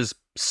recap is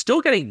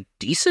still getting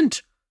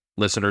decent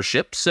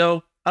listenership.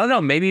 So, I don't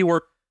know, maybe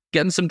we're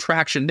getting some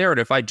traction there. And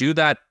if I do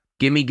that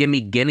Gimme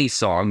Gimme Guinea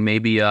song,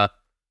 maybe it'll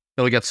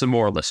get some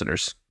more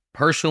listeners.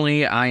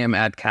 Personally, I am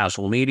at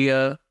Castle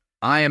Media.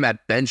 I am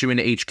at Benjamin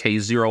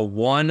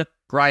HK01.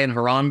 Brian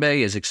Harambe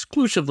is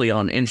exclusively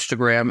on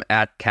Instagram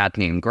at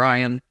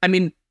CatNameGrian. I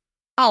mean,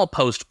 I'll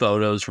post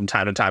photos from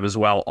time to time as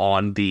well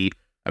on the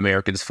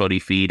Americans Footy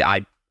feed.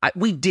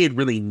 We did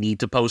really need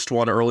to post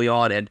one early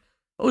on, and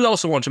we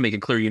also want to make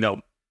it clear,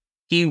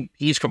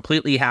 he's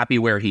completely happy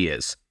where he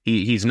is.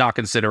 He's not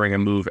considering a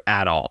move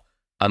at all,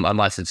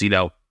 unless it's,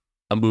 a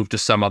move to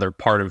some other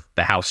part of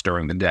the house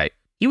during the day.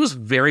 He was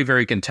very,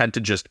 very content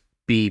to just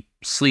be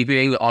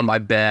sleeping on my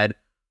bed,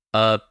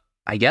 I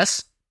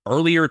guess,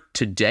 earlier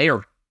today,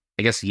 or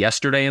I guess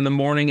yesterday in the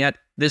morning at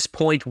this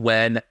point,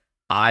 when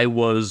I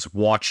was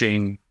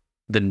watching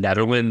the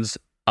Netherlands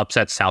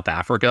upset South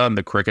Africa in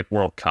the Cricket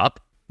World Cup.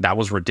 That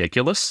was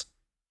ridiculous.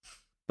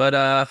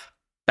 But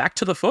back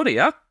to the footy,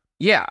 huh?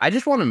 Yeah, I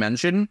just want to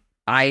mention,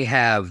 I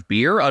have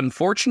beer.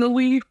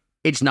 Unfortunately,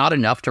 it's not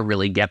enough to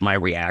really get my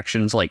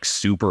reactions,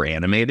 super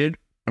animated.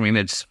 I mean,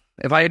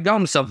 if I had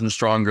gone with something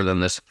stronger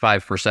than this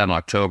 5%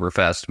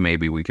 Oktoberfest,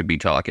 maybe we could be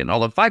talking.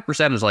 Although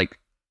 5% is,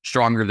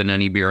 stronger than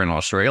any beer in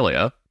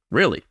Australia.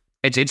 Really?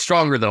 It's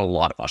stronger than a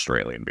lot of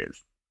Australian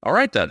beers. All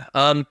right, then.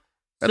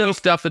 So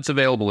stuff that's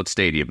available at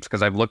stadiums,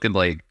 because I've looked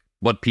at,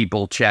 what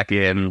people check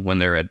in when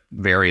they're at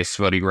various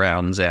footy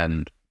grounds,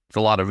 and it's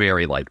a lot of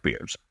very light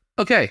beers.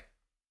 Okay,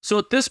 so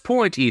at this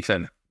point,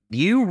 Ethan,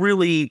 you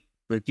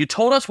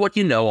told us what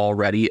you know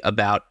already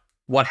about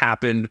what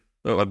happened,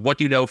 what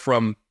you know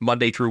from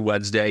Monday through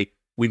Wednesday.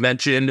 We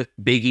mentioned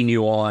Biggie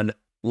Nguyen,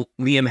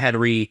 Liam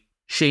Henry,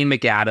 Shane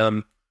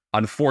McAdam.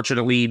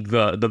 Unfortunately,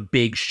 the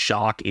big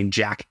shock in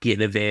Jack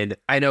Ginnivan.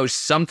 I know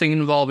something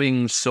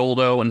involving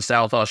Soldo and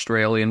South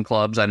Australian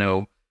clubs. I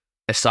know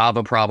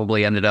Esava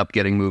probably ended up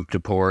getting moved to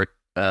Port.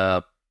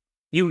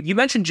 You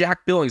mentioned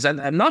Jack Billings.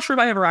 I'm not sure if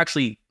I ever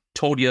actually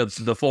told you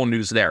the full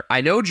news there.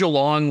 I know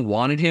Geelong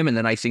wanted him, and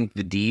then I think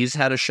the D's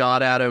had a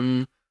shot at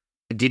him.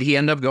 Did he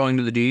end up going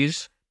to the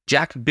D's?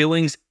 Jack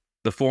Billings,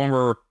 the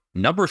former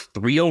number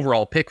 3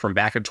 overall pick from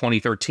back in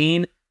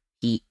 2013,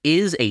 he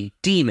is a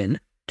demon.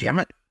 Damn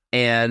it.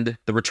 And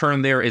the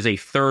return there is a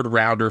 3rd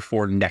rounder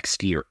for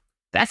next year.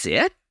 That's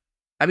it?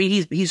 I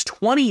mean, he's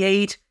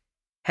 28,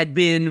 had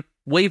been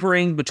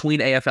wavering between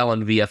AFL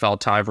and VFL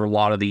time for a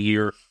lot of the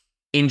year,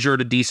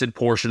 injured a decent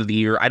portion of the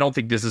year. I don't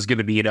think this is going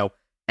to be,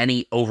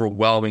 any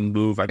overwhelming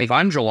move. If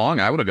I'm Geelong,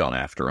 I would have gone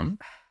after him.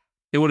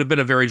 It would have been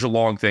a very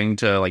Geelong thing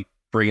to,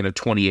 bring in a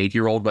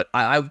 28-year-old, but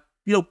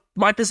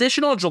my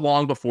position on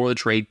Geelong before the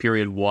trade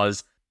period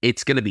was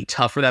it's going to be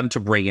tough for them to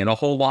bring in a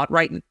whole lot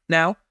right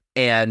now.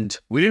 And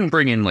we didn't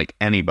bring in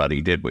anybody,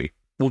 did we?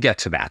 We'll get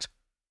to that.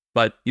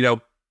 But,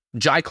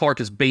 Jai Clark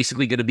is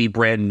basically going to be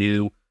brand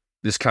new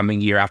this coming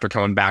year after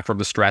coming back from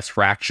the stress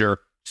fracture.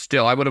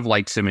 Still, I would have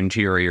liked some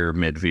interior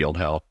midfield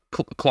help.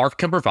 Clark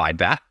can provide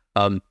that.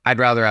 I'd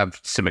rather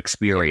have some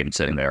experience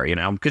in there,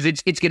 because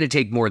it's going to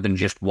take more than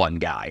just one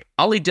guy.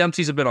 Ollie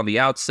Dempsey's a bit on the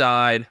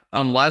outside.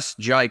 Unless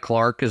Jai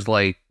Clark is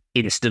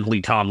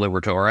instantly Tom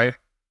Liberatore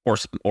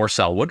or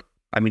Selwood.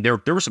 I mean,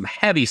 there were some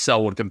heavy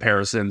Selwood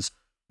comparisons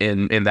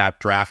in that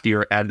draft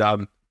year, and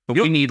but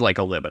we need a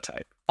Libba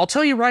type. I'll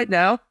tell you right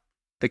now,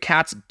 the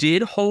Cats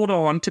did hold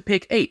on to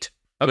pick 8,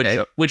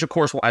 okay, which of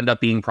course will end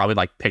up being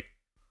probably pick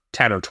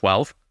 10 or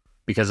 12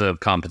 because of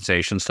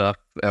compensation stuff,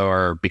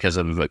 or because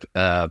of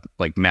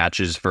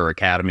matches for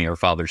academy or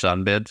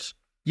father-son bids.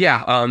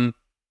 Yeah,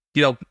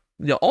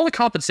 all the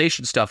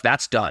compensation stuff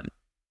that's done.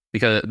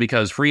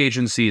 because free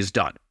agency is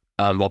done.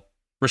 Well,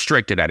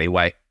 restricted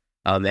anyway.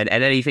 And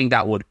anything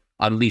that would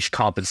unleash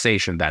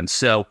compensation then.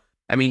 So,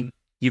 I mean,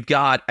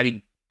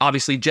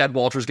 obviously Jed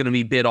Walter's going to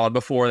be bid on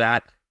before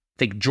that. I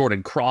think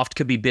Jordan Croft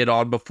could be bid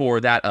on before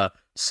that,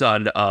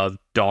 son of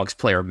Dogs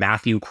player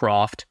Matthew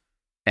Croft.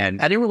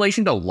 And in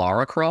relation to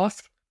Lara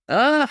Croft?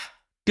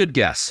 good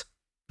guess,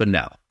 but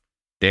no.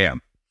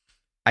 Damn.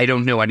 I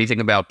don't know anything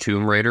about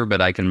Tomb Raider, but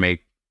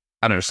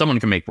someone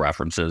can make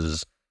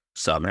references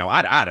somehow.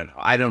 I don't know.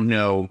 I don't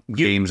know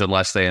games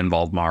unless they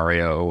involve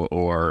Mario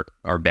or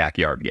our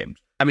backyard games.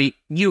 I mean,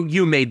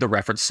 you made the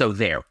reference, so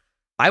there.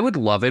 I would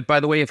love it, by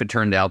the way, if it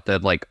turned out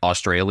that, like,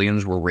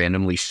 Australians were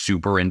randomly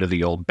super into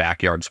the old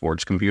backyard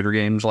sports computer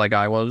games like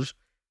I was.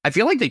 I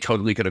feel like they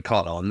totally could have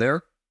caught on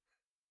there.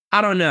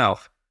 I don't know.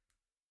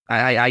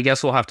 I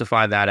guess we'll have to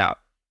find that out.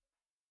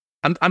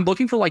 I'm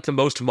looking for, like, the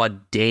most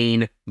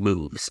mundane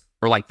moves,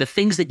 or, like, the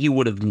things that you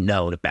would have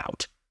known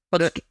about.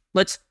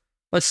 Let's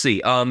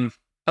see.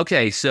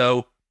 Okay,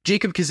 so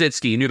Jacob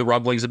Kaczynski, you knew the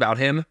rumblings about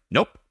him?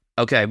 Nope.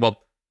 Okay,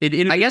 well,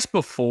 I guess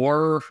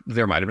before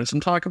there might have been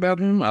some talk about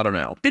him. I don't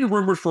know. Been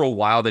rumored for a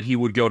while that he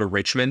would go to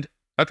Richmond.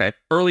 Okay.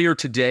 Earlier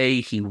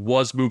today, he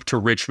was moved to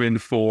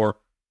Richmond for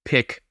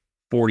pick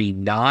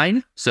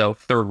 49, so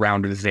third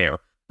rounder there.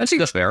 That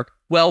seems fair.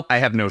 Well, I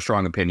have no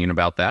strong opinion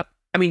about that.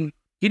 I mean,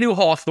 you knew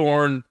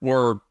Hawthorn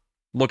were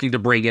looking to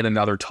bring in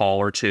another tall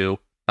or two.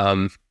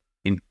 You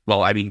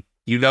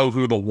know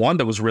who the one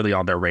that was really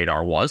on their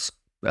radar was?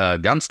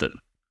 Gunston.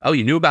 Oh,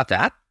 you knew about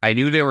that? I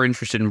knew they were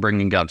interested in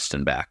bringing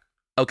Gunston back.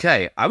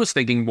 Okay, I was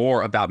thinking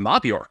more about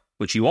Mabior,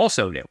 which you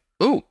also knew.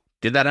 Ooh,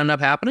 did that end up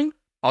happening?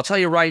 I'll tell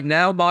you right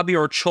now,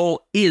 Mabior Chol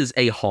is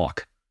a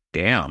Hawk.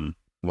 Damn.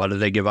 What did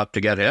they give up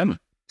to get him?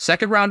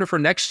 Second rounder for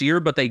next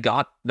year, but they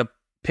got the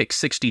pick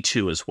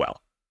 62 as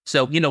well.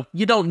 So,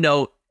 you don't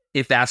know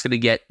if that's going to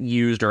get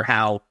used or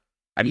how.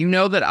 You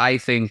know that I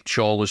think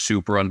Chol is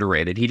super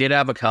underrated. He did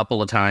have a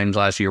couple of times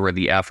last year where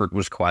the effort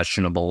was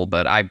questionable,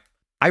 but I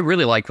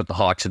really like what the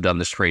Hawks have done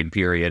this trade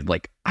period.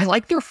 Like, I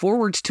like their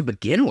forwards to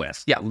begin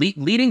with. Yeah,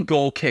 leading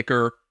goal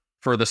kicker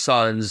for the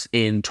Suns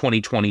in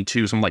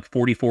 2022, something like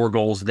 44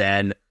 goals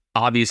then.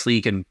 Obviously,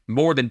 he can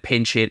more than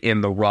pinch hit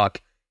in the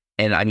ruck.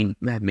 And, I mean,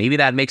 maybe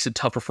that makes it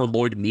tougher for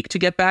Lloyd Meek to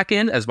get back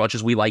in, as much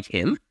as we like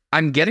him.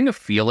 I'm getting a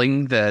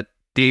feeling that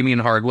Damian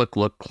Hardwick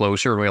looked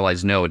closer and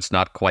realized, no, it's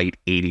not quite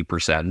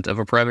 80% of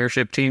a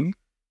premiership team.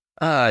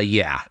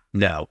 Yeah,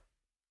 no.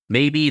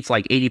 Maybe it's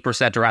like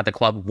 80% are at the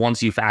club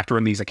once you factor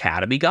in these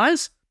academy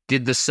guys.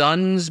 Did the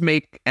Suns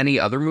make any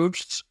other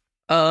moves?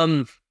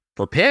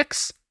 For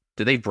picks?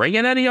 Did they bring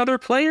in any other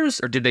players?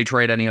 Or did they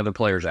trade any other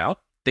players out?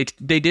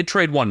 They did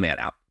trade one man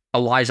out,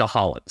 Elijah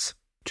Hollins.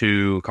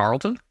 To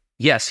Carlton?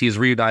 Yes, he's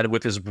reunited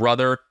with his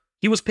brother.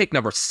 He was pick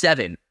number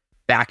 7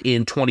 back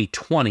in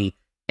 2020,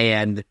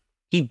 and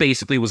he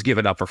basically was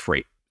given up for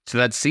free. So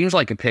that seems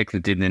like a pick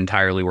that didn't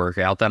entirely work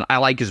out then. I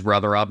like his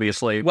brother,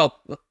 obviously.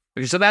 Well,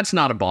 so that's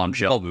not a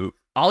bombshell move.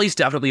 Ollie's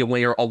definitely a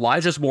winger.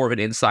 Elijah's more of an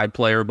inside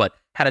player, but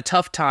had a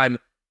tough time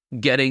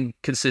getting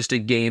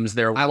consistent games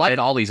there. I like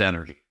Ollie's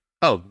energy.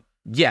 Oh,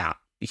 yeah.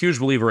 Huge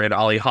believer in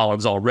Ollie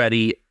Hollins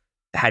already.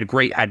 Had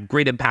great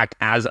impact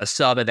as a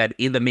sub, and then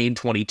in the main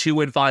 22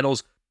 in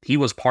finals, he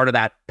was part of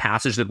that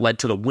passage that led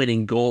to the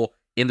winning goal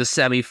in the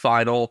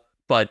semifinal.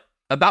 But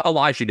about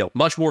Elijah,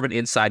 much more of an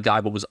inside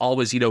guy, but was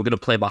always, going to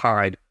play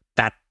behind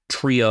that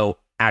trio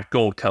at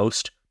Gold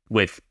Coast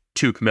with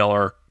Tuke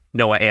Miller,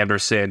 Noah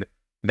Anderson,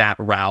 Matt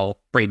Rowell,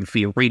 Braden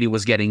Fiorini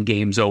was getting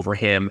games over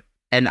him.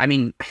 And I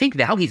mean, I think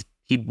now he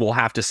will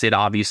have to sit,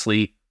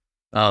 obviously,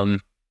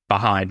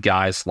 behind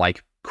guys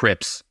like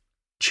Cripps,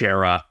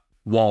 Chera,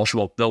 Walsh.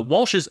 Well, the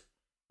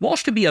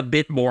Walsh could be a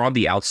bit more on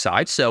the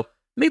outside, so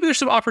maybe there's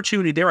some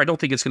opportunity there. I don't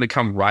think it's going to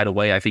come right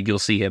away. I think you'll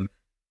see him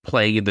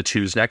playing in the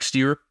twos next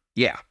year.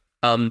 Yeah.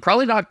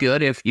 Probably not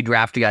good if you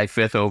draft a guy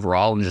 5th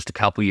overall and just a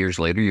couple years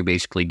later you're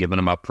basically giving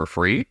him up for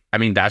free. I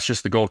mean, that's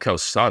just the Gold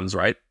Coast Suns,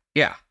 right?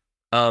 Yeah.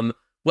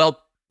 Well,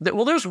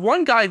 there's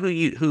one guy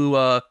who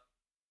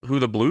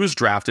the Blues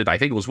drafted. I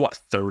think it was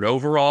 3rd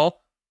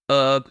overall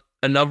a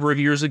number of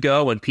years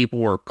ago, and people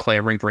were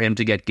clamoring for him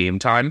to get game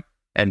time,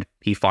 and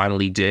he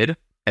finally did,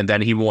 and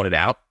then he wanted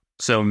out.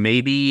 So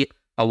maybe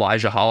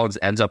Elijah Hollins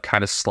ends up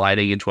kind of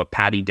sliding into a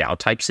Paddy Dow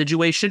type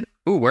situation.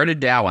 Ooh, where did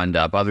Dow end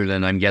up, other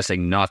than, I'm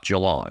guessing, not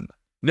Geelong?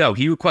 No,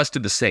 he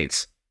requested the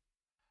Saints.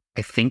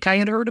 I think I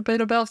had heard a bit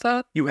about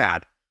that. You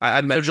had.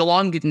 So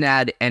Geelong didn't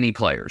add any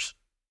players.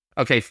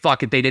 Okay,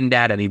 fuck it, they didn't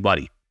add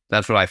anybody.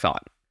 That's what I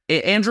thought.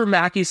 Andrew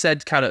Mackey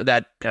said kind of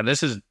that,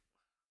 this is,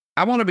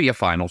 I want to be a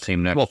final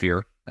team next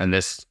year, and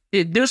there's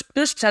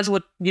potential,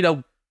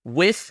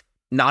 with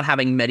not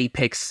having many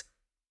picks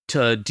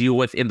to deal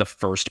with in the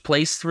first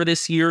place for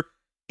this year.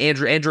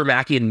 Andrew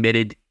Mackey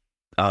admitted,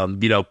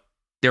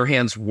 their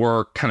hands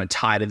were kind of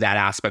tied in that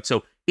aspect.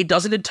 So it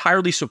doesn't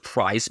entirely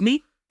surprise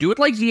me. Do it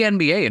like the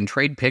NBA and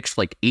trade picks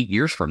like 8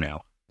 years from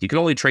now. You can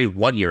only trade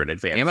 1 year in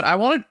advance. Damn it, I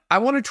want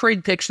to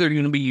trade picks that are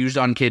going to be used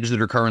on kids that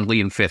are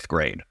currently in 5th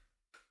grade.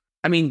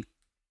 I mean,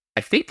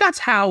 I think that's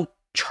how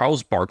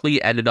Charles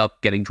Barkley ended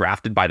up getting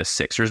drafted by the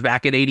Sixers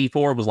back in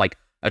 84. It was like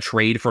a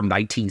trade from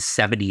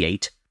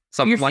 1978.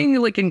 You're seeing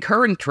like in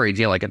current trades,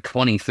 like a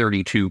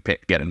 2032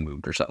 pick getting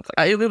moved or something.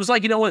 It was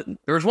like, you know what?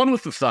 There was one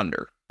with the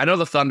Thunder. I know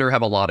the Thunder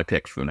have a lot of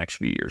picks for the next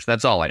few years.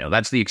 That's all I know.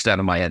 That's the extent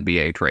of my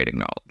NBA trading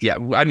knowledge. Yeah,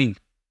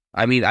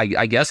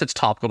 I guess it's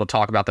topical to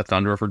talk about the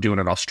Thunder if we're doing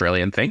an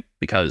Australian thing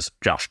because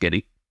Josh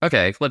Giddey.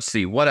 Okay, let's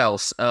see. What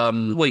else?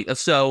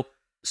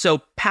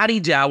 So Paddy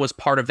Dow was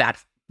part of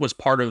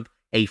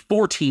a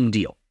 4-team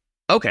deal.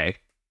 Okay.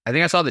 I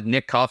think I saw that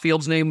Nick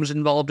Caulfield's name was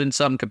involved in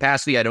some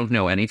capacity. I don't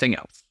know anything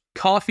else.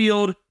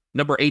 Caulfield,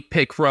 number 8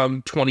 pick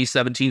from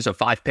 2017, so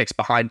 5 picks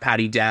behind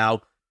Paddy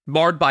Dow,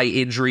 marred by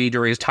injury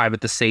during his time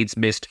at the Saints,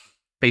 missed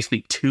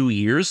basically 2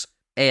 years,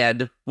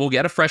 and will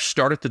get a fresh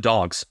start at the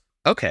Dogs.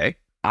 Okay.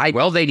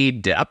 Well, they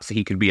need depth.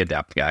 He could be a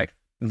depth guy.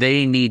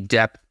 They need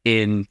depth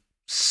in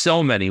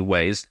so many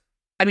ways.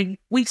 I mean,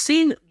 we've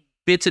seen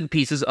bits and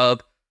pieces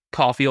of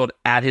Caulfield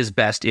at his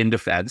best in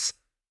defense,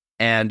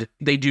 and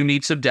they do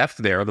need some depth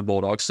there, the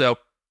Bulldogs. So,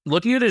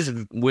 looking at his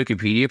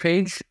Wikipedia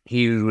page,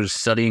 he was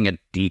studying at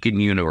Deakin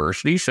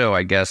University, so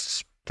I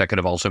guess that could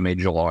have also made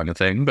Geelong a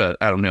thing, but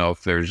I don't know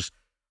if there's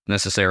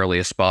necessarily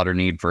a spot or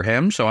need for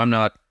him, so I'm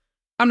not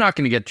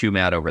going to get too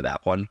mad over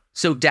that one.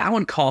 So Dow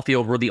and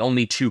Caulfield were the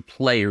only 2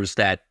 players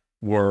that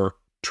were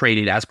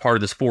traded as part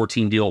of this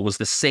 4-team deal. It was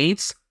the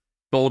Saints,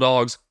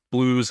 Bulldogs,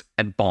 Blues,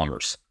 and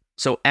Bombers.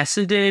 So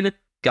Essendon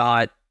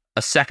got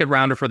a 2nd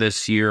rounder for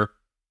this year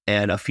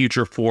and a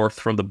future 4th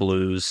from the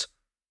Blues.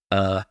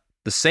 The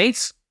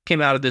Saints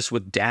came out of this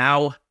with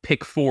Dow,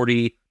 pick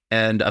 40,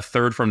 and a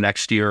 3rd from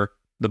next year.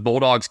 The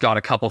Bulldogs got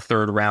a couple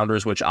 3rd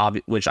rounders, which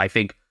I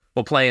think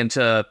will play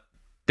into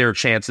their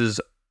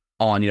chances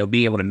on,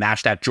 being able to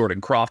match that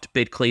Jordan Croft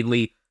bid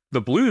cleanly.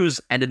 The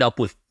Blues ended up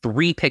with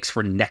 3 picks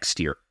for next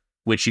year,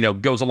 which,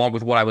 goes along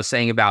with what I was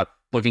saying about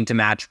looking to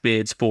match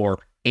bids for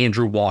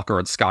Andrew Walker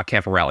and Scott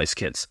Camporelli's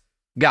kids.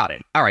 Got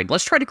it. All right,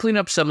 let's try to clean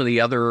up some of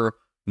the other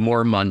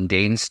more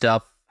mundane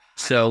stuff.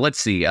 So let's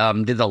see.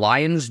 Did the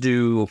Lions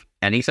do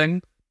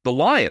anything? The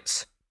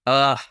Lions?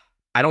 I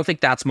don't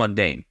think that's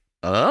mundane.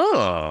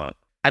 Oh.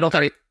 I don't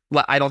think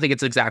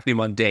it's exactly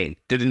mundane.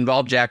 Did it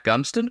involve Jack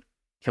Gunston?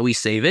 Can we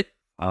save it?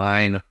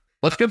 Fine.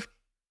 Let's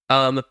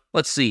go.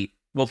 Let's see.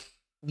 Well,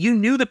 you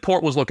knew that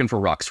Port was looking for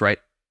rucks, right?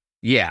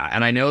 Yeah,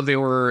 and I know they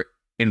were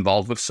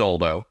involved with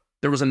Soldo.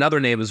 There was another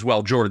name as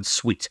well, Jordan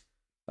Sweet.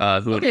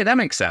 Okay, that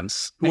makes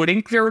sense. I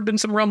think there had been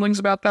some rumblings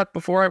about that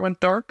before I went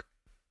dark.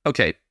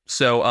 Okay,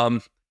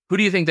 so who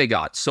do you think they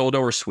got, Soldo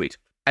or Sweet?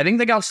 I think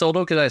they got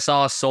Soldo because I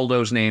saw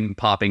Soldo's name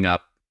popping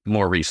up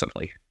more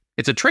recently.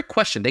 It's a trick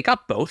question. They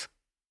got both.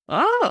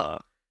 Ah.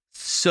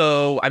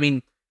 So, I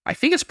think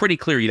it's pretty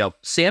clear,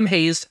 Sam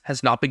Hayes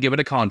has not been given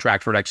a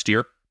contract for next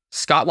year.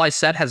 Scott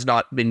Lysette has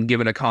not been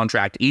given a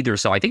contract either,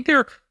 so I think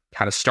they're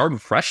kind of starting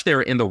fresh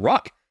there in the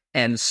ruck.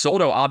 And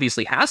Soldo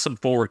obviously has some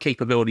forward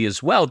capability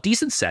as well.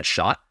 Decent set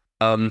shot.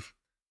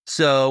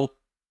 So,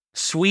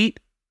 Sweet.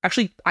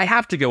 Actually, I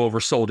have to go over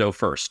Soldo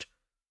first.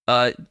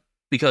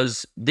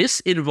 Because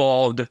this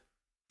involved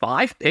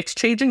 5 picks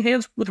changing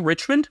hands with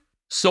Richmond.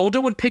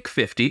 Soldo would pick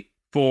 50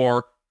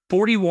 for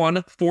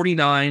 41,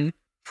 49,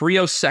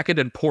 Frio's 2nd,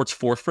 and Port's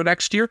 4th for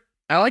next year.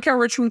 I like how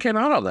Richmond came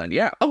out on that,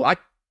 yeah. Oh,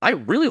 I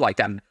really like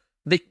that.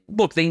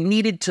 They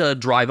needed to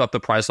drive up the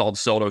price on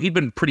Soldo. He'd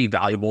been pretty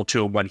valuable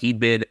to him when he'd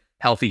been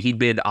healthy. He'd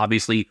been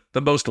obviously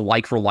the most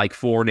like-for-like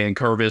for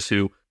Nankervis,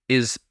 who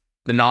is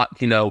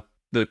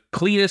the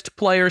cleanest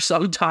player.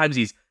 Sometimes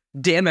he's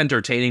damn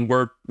entertaining.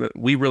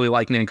 We really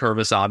like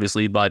Nankervis,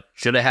 obviously, but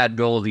should have had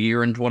goal of the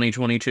year in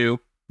 2022.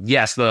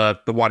 Yes, the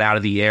one out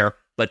of the air.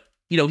 But,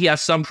 he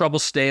has some trouble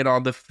staying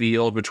on the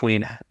field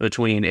between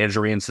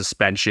injury and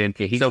suspension.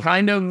 He's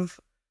kind of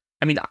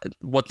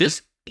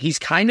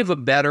a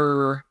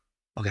better...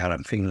 Oh, God,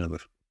 I'm thinking of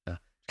it.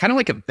 Kind of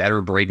like a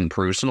better Braden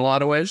Pruce in a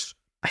lot of ways.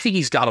 I think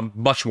he's got a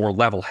much more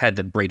level head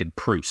than Braden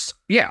Pruce.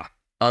 Yeah.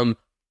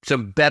 So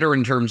better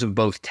in terms of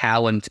both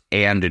talent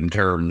and in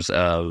terms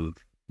of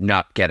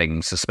not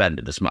getting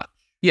suspended as much.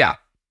 Yeah.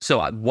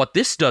 So what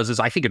this does is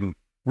I think it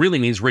really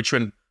means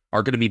Richmond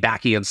are going to be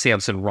backing in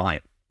Samson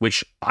Ryan,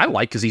 which I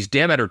like because he's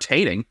damn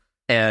entertaining.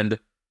 And,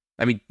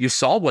 you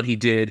saw what he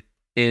did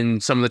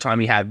in some of the time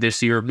he had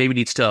this year. Maybe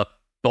needs to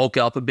bulk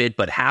up a bit,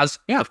 but has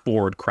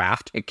forward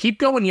craft. And keep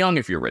going young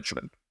if you're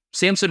Richmond.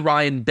 Samson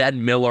Ryan,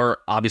 Ben Miller,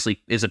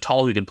 obviously is a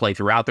tall who can play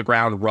throughout the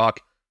ground, ruck.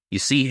 You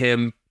see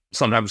him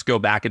sometimes go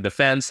back in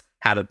defense,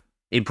 had to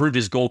improve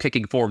his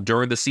goal-kicking form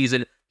during the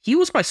season. He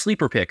was my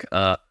sleeper pick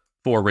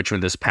for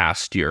Richmond this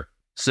past year.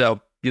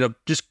 So,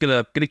 just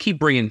gonna keep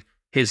bringing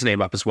his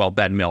name up as well,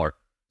 Ben Miller.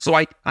 So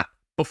I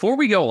before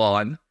we go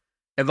on,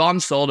 Yvonne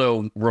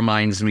Soldo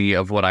reminds me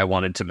of what I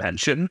wanted to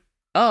mention.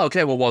 Oh,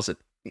 okay, what was it?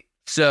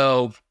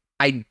 So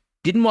I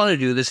didn't want to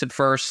do this at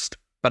first,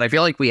 but I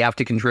feel like we have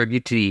to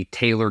contribute to the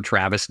Taylor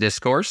Travis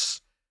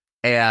discourse.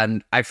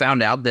 And I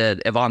found out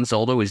that Yvonne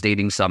Soldo is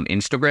dating some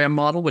Instagram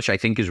model, which I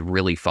think is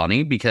really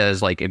funny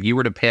because, if you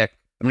were to pick,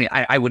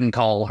 I wouldn't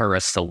call her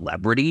a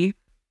celebrity,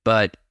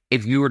 but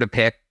if you were to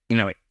pick,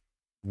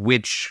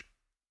 which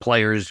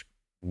players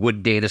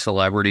would date a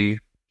celebrity,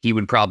 he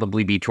would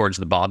probably be towards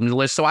the bottom of the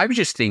list. So I was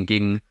just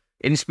thinking,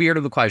 in spirit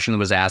of the question that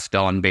was asked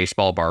on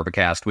Baseball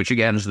Barbacast, which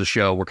again is the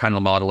show we're kind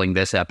of modeling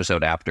this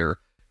episode after,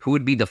 who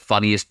would be the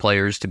funniest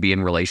players to be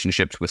in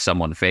relationships with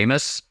someone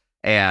famous?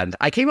 And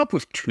I came up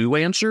with 2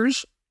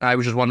 answers. I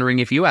was just wondering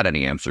if you had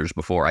any answers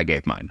before I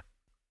gave mine.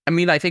 I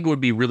mean, I think it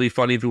would be really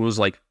funny if it was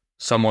like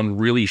someone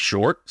really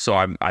short. So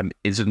I'm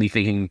instantly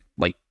thinking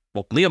like,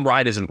 well, Liam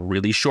Ryan isn't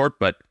really short,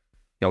 but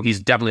you know, he's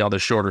definitely on the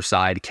shorter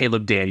side.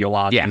 Caleb Daniel,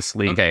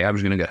 obviously. Yeah. Okay, I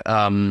was gonna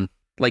go.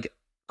 Like,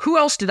 who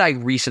else did I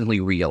recently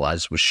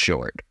realize was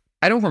short?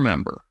 I don't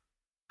remember.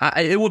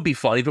 It would be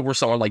funny if it were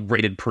someone like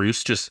Braden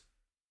Proust, just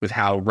with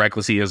how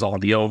reckless he is on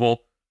the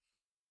oval.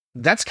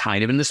 That's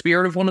kind of in the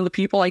spirit of one of the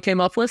people I came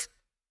up with.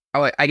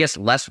 Oh, I guess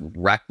less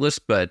reckless,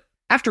 but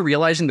after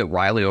realizing that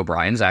Riley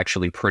O'Brien's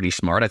actually pretty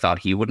smart, I thought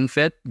he wouldn't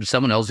fit.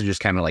 Someone else who just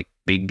kind of like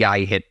big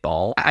guy hit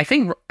ball. I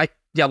think,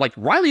 like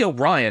Riley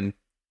O'Brien,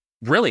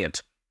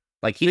 brilliant.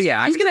 Like he's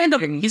gonna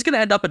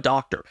end up a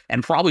doctor,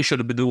 and probably should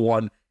have been the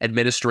one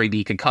administering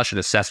the concussion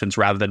assessments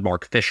rather than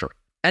Mark Fisher.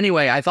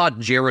 Anyway, I thought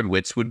Jared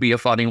Witz would be a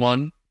funny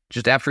one.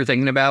 Just after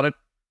thinking about it,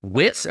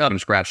 Witz.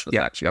 Scratch the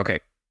facts. Okay,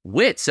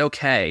 Witz.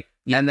 Okay.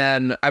 And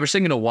then I was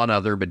thinking of one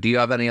other, but do you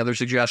have any other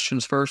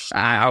suggestions first?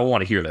 I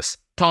want to hear this.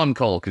 Tom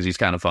Cole, because he's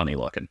kind of funny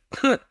looking.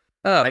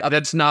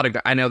 That's not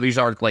a... I know these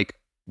aren't, like,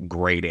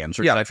 great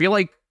answers. Yeah. I feel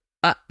like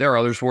there are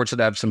other sports that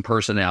have some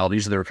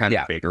personalities that are kind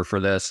of bigger for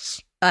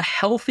this. A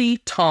healthy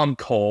Tom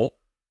Cole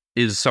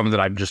is something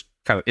that I'm just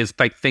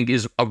think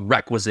is a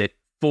requisite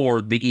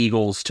for the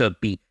Eagles to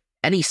be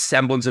any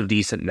semblance of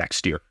decent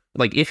next year.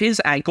 Like, if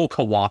his ankle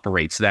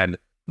cooperates, then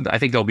I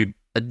think they'll be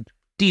a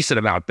decent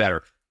amount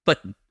better.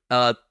 But,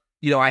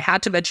 I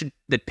had to mention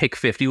that pick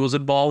 50 was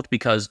involved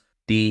because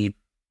the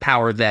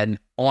Power then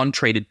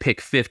on-traded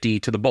pick 50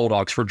 to the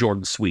Bulldogs for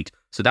Jordan Sweet.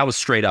 So that was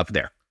straight up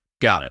there.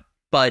 Got it.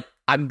 But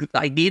I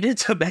needed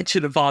to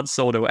mention Ivan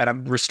Soto, and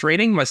I'm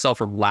restraining myself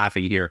from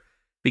laughing here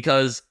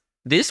because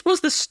this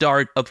was the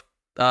start of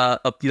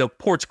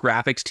Port's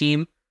graphics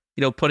team,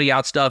 putting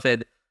out stuff,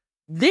 and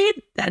they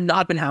had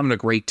not been having a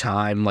great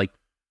time. Like,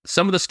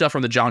 some of the stuff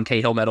from the John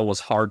Cahill medal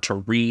was hard to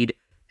read.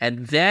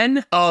 And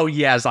then... Oh,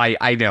 yes,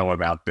 I know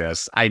about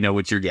this. I know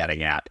what you're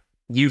getting at.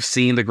 You've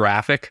seen the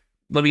graphic?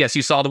 Let me guess,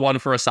 you saw the one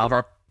for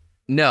Asavar?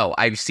 No,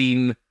 I've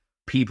seen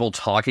people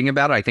talking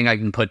about it. I think I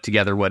can put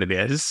together what it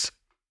is.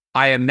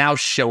 I am now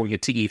showing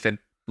it to Ethan.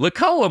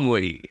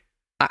 LCOEMWE.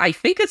 I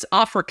think it's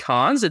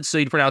Afrikaans, and so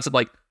you pronounce it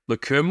like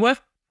LCOEMWE.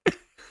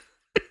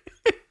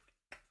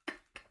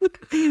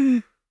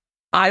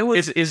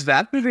 Is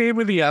that the name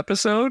of the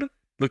episode?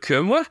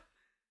 LCOEMWE?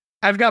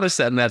 I've got to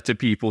send that to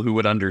people who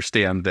would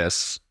understand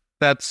this.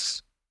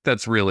 That's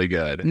really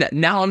good.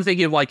 Now I'm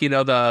thinking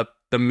of the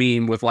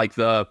meme with like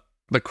the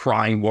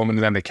crying woman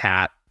and then the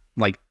cat.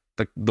 Like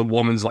the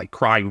woman's like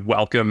crying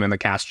welcome and the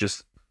cat's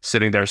just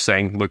sitting there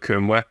saying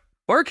LCOEMWE.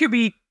 Or it could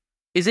be,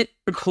 is it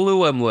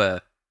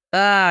LCOEMWE?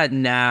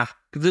 Nah.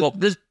 Well,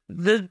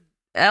 the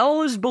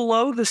L is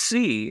below the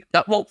C.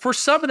 Well, for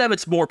some of them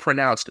it's more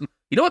pronounced.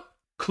 You know what?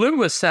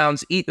 Klumwe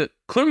sounds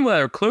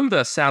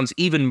sounds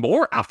even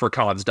more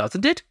Afrikaans,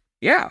 doesn't it?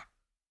 Yeah.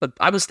 But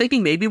I was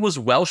thinking maybe it was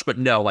Welsh, but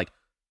no, like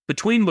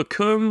between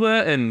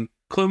LCOEMWE and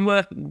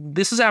Klumwe,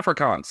 this is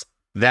Afrikaans.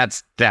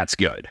 That's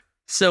good.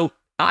 So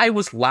I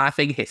was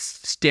laughing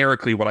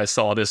hysterically when I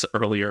saw this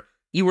earlier.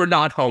 You were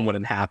not home when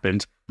it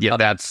happened. Yeah,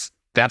 that's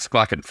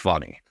fucking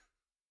funny.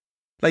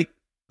 Like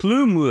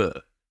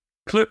Klumwe,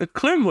 or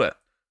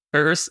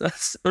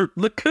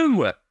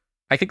LCOEMWE.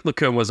 I think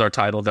LCOEMWE was our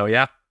title, though.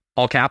 Yeah,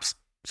 all caps,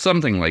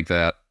 something like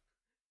that.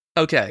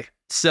 Okay,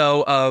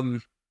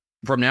 so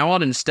from now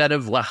on, instead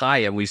of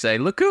Lahaya, we say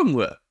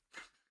LCOEMWE.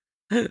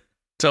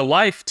 To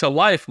life,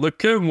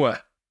 LCOEMWE.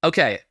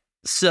 Okay,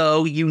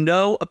 so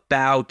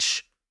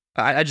about...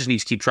 I just need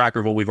to keep track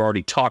of what we've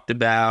already talked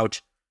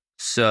about.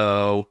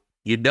 So,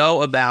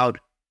 about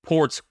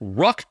Port's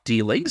ruck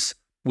dealings.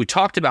 We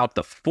talked about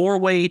the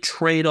four-way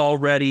trade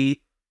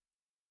already.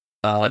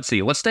 Let's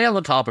see. Let's stay on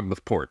the topic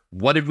with Port.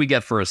 What did we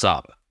get for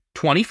Asaba?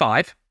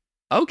 25.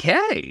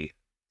 Okay.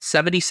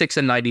 76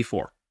 and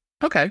 94.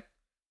 Okay.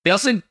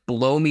 Doesn't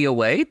blow me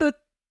away, but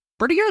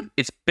pretty good.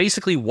 It's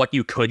basically what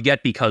you could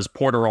get because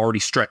Port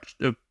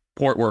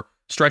were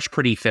stretched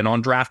pretty thin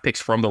on draft picks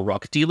from the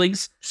ruck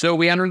dealings. So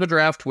we entered the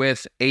draft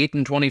with 8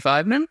 and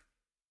 25 men?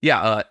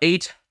 Yeah,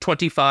 8,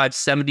 25,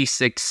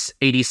 76,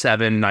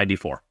 87,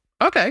 94.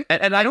 Okay.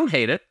 And I don't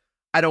hate it.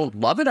 I don't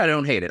love it. I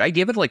don't hate it. I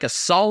give it like a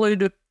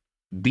solid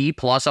B+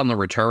 on the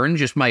return.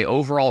 Just my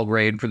overall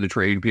grade for the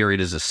trade period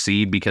is a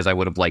C because I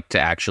would have liked to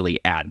actually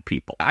add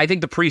people. I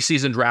think the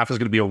preseason draft is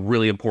going to be a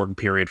really important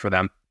period for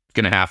them. It's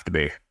going to have to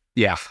be.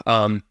 Yeah.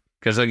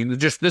 Because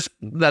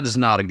that is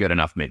not a good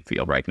enough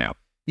midfield right now.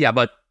 Yeah,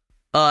 but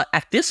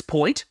at this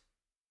point,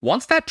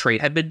 once that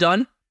trade had been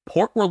done,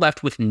 Port were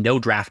left with no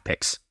draft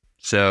picks.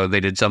 So they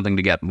did something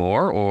to get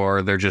more,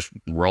 or they're just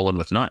rolling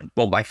with none?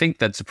 Well, I think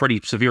that's a pretty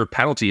severe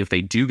penalty if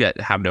they do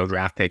have no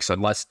draft picks,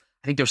 unless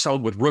I think there's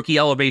someone with rookie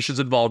elevations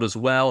involved as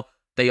well.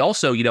 They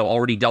also,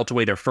 already dealt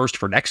away their first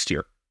for next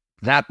year.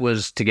 That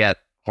was to get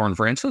Horn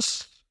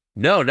Francis?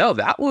 No,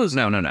 that was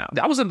No.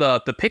 that was in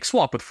the pick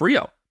swap with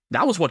Frio.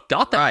 That was what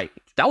got them. Right.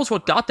 That was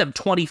what got them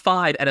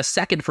 25 and a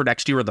second for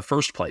next year in the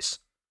first place.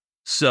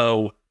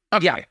 So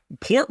yeah,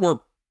 Port were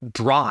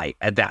dry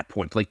at that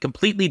point, like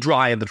completely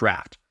dry in the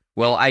draft.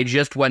 Well, I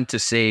just went to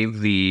save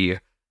the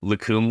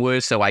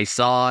LCOEMWE, so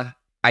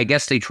I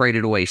guess they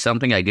traded away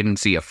something. I didn't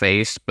see a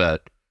face,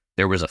 but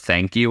there was a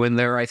thank you in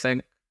there, I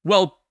think.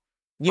 Well,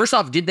 First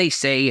off, did they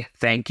say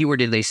thank you, or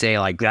did they say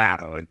like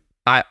that?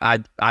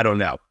 I don't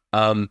know.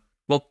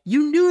 Well,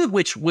 you knew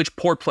which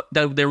Port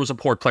that there was a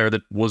Port player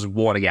that was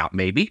wanting out,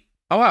 maybe.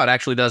 Oh, wow, it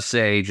actually does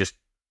say just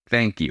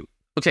thank you.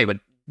 Okay, but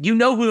you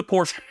know who the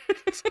Port.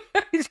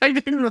 I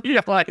didn't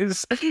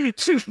realize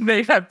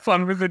they had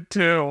fun with it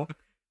too.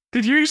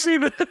 Did you see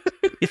the?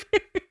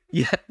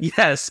 Yeah,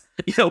 yes.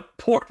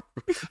 Port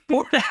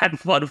had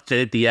fun with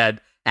it at the end.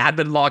 Had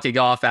been logging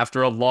off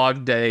after a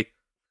long day,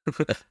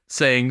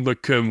 saying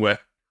LCOEMWE.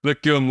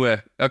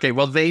 Okay,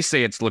 well, they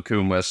say it's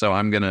LCOEMWE, so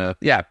I'm gonna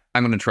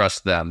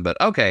trust them. But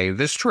okay,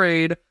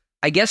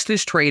 I guess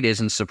this trade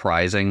isn't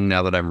surprising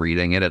now that I'm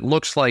reading it. It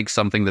looks like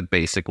something that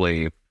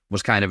basically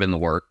was kind of in the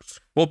works.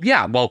 Well,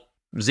 yeah,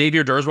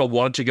 Xavier Derswell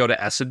wanted to go to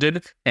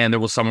Essendon, and there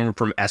was someone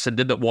from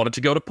Essendon that wanted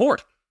to go to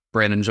Port.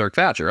 Brandon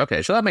Zerk-Thatcher.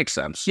 Okay, so that makes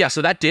sense. Yeah,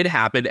 so that did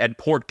happen, and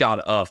Port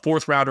got a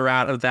fourth rounder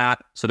out of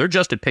that. So they're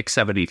just at pick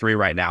 73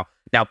 right now.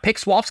 Now, pick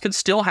swaps can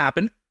still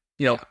happen,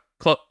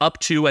 up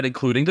to and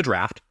including the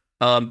draft.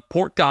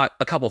 Port got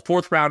a couple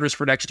fourth rounders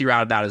for next year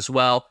out of that as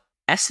well.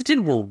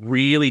 Essendon were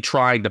really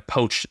trying to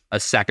poach a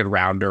second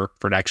rounder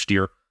for next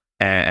year,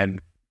 and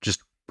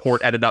just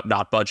Port ended up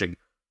not budging.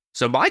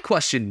 So my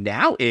question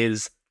now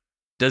is,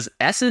 does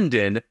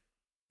Essendon,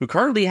 who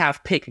currently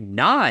have pick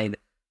 9,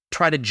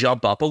 try to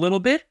jump up a little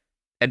bit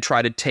and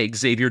try to take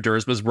Xavier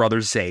Dersma's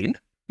brother Zane?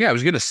 Yeah, I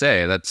was going to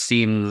say, that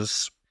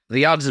seems...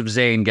 The odds of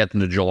Zane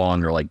getting to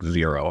Geelong are like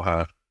 0,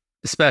 huh?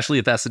 Especially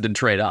if Essendon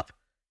trade up.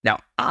 Now,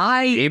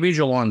 Maybe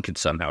Geelong could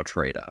somehow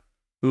trade up.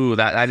 Ooh,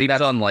 I think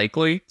That's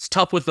unlikely. it's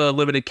tough with the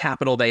limited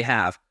capital they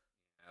have.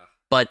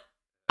 But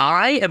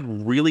I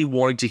am really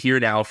wanting to hear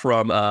now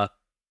from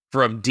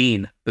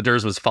Dean, the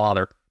Dersma's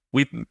father.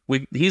 We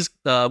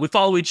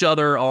follow each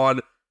other on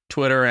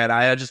Twitter, and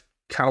I just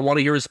kind of want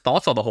to hear his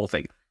thoughts on the whole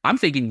thing. I'm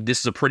thinking this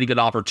is a pretty good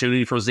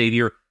opportunity for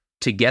Xavier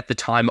to get the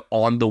time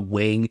on the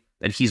wing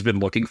that he's been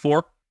looking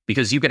for,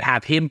 because you could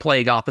have him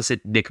playing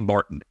opposite Nick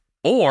Martin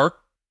or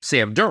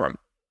Sam Durham,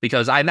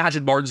 because I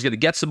imagine Martin's going to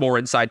get some more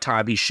inside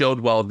time. He showed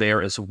well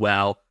there as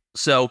well.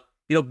 So,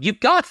 you've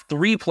got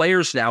 3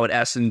 players now at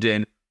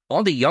Essendon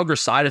on the younger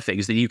side of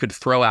things that you could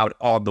throw out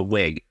on the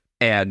wing,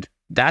 and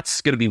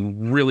that's going to be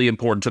really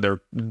important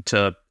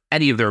to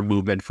any of their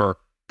movement for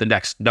the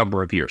next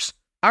number of years.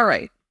 All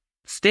right.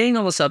 Staying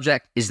on the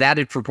subject, is that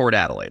it for Port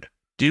Adelaide?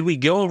 Did we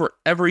go over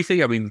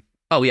everything? I mean,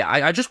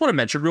 I just want to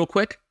mention real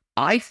quick,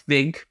 I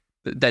think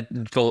that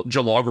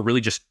Geelong were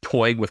really just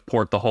toying with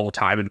Port the whole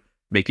time and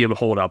making him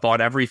hold up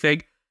on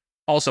everything.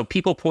 Also,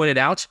 people pointed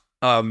out,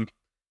 2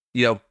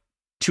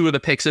 of the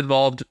picks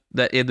involved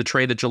that in the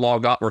trade that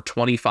Geelong got were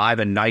 25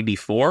 and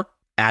 94.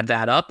 Add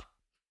that up.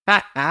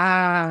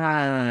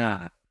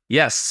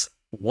 Yes,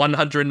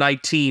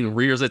 119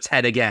 rears its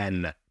head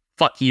again.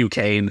 Fuck you,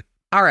 Kane.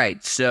 All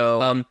right,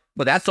 so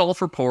but that's all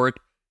for Port.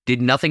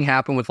 Did nothing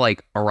happen with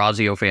like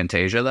Orazio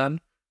Fantasia then?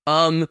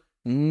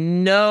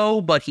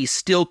 No, but he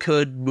still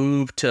could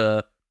move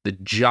to the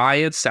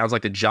Giants. Sounds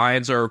like the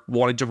Giants are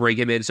wanting to bring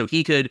him in, so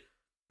he could.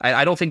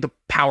 I don't think the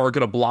Power are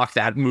going to block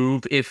that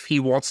move if he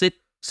wants it.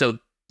 So,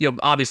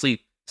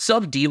 obviously,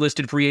 some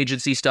delisted free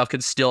agency stuff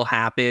can still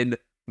happen.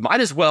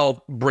 Might as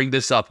well bring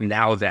this up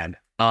now then.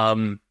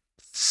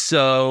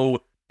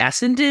 So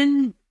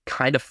Essendon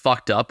kind of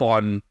fucked up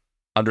on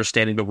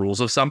understanding the rules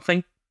of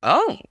something.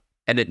 Oh.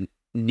 And it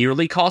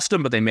nearly cost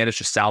them, but they managed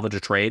to salvage a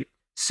trade.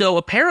 So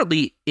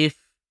apparently, if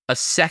a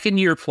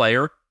second-year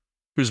player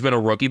who's been a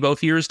rookie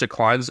both years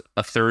declines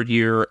a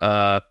third-year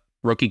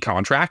rookie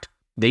contract,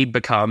 they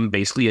become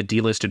basically a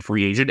delisted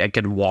free agent and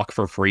can walk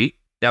for free.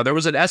 Now, there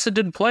was an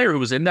Essendon player who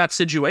was in that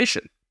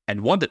situation,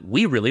 and one that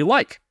we really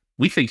like.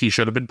 We think he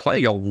should have been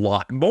playing a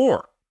lot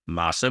more.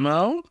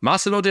 Massimo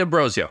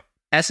D'Ambrosio.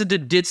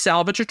 Essendon did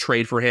salvage a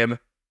trade for him.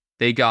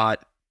 They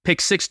got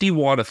pick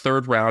 61, a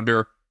third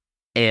rounder,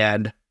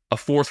 and a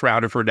fourth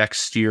rounder for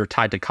next year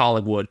tied to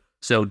Collingwood.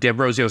 So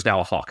D'Ambrosio's now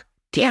a Hawk.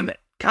 Damn it.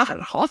 God,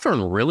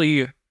 Hawthorn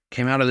really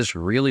came out of this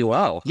really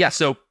well. Yeah,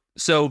 so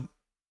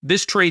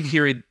this trade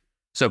here,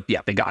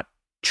 they got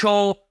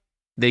Chol,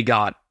 they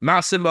got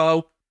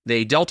Massimo,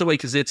 they dealt away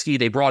Kaczynski,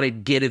 they brought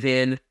in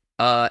Ginnivan,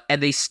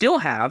 and they still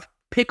have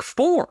pick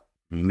 4.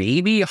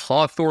 Maybe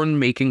Hawthorn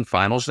making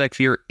finals next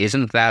year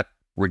isn't that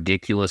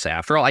ridiculous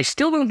after all. I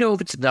still don't know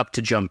if it's enough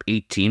to jump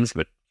 8 teams,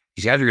 but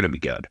these guys are going to be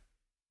good.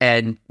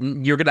 And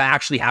you're going to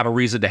actually have a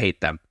reason to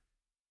hate them.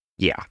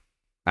 Yeah.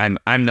 I'm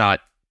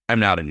not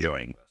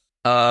enjoying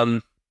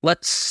this.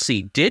 Let's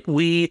see. Did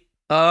we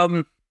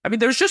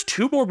there's just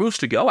 2 more moves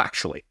to go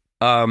actually.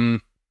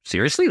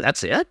 Seriously,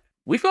 that's it?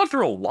 We've gone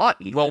through a lot.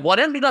 Well, what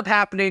ended up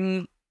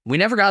happening, we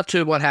never got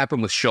to what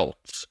happened with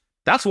Schultz.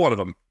 That's one of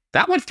them.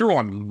 That went through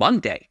on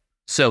Monday.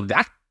 So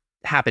that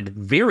happened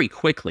very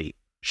quickly.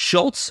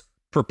 Schultz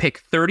for pick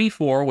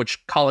 34,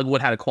 which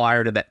Collingwood had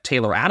acquired in that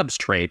Taylor Adams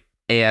trade,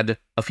 and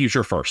a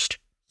future first.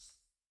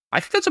 I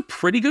think that's a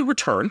pretty good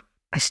return.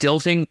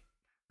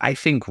 I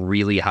think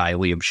really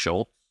highly of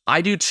Schultz.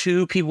 I do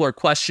too. People are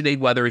questioning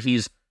whether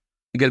he's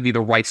going to be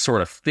the right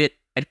sort of fit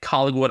at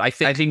Collingwood. I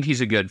think he's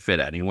a good fit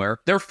anywhere.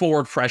 Their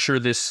forward pressure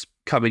this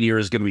coming year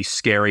is going to be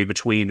scary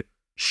between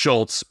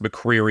Schultz,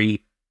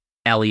 McCreary,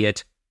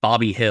 Elliott,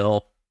 Bobby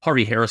Hill.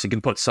 Harvey Harrison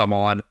can put some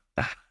on.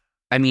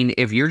 I mean,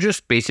 if you're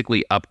just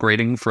basically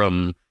upgrading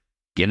from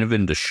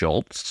Ginnivan to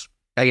Schultz,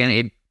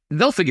 again,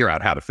 they'll figure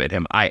out how to fit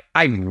him. I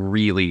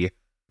really,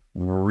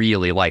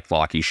 really like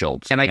Lachie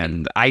Schultz,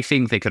 and I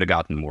think they could have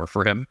gotten more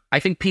for him. I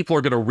think people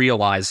are going to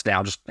realize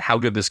now just how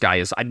good this guy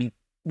is. I mean,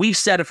 we've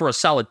said it for a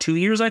solid 2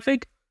 years, I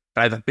think.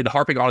 I've been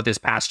harping on it this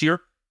past year.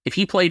 If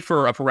he played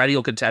for a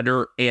perennial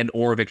contender and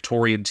or a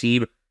Victorian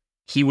team,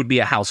 he would be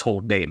a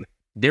household name.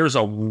 There's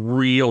a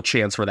real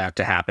chance for that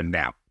to happen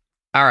now.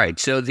 All right,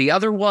 so the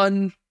other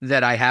one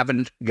that I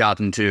haven't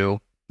gotten to,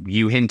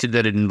 you hinted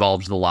that it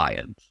involves the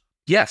Lions.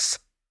 Yes.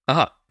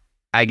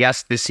 I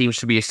guess this seems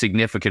to be a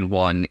significant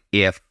one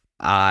if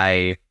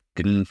I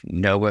didn't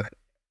know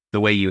the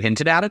way you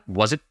hinted at it.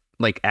 Was it,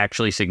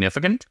 actually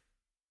significant?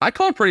 I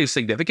call it pretty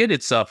significant.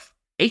 It's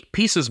 8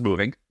 pieces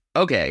moving.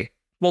 Okay.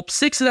 Well,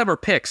 6 of them are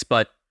picks,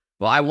 but...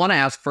 Well, I want to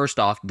ask, first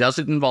off, does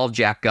it involve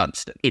Jack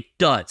Gunston? It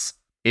does.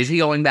 Is he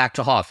going back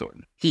to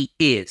Hawthorn? He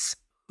is.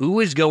 Who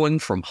is going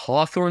from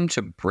Hawthorn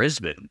to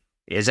Brisbane?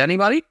 Is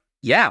anybody?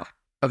 Yeah.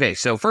 Okay,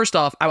 so first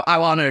off, I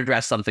want to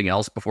address something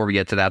else before we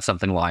get to that,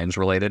 something Lions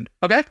related.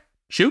 Okay,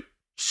 shoot.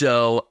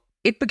 So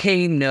it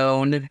became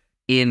known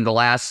in the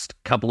last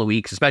couple of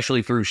weeks,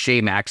 especially through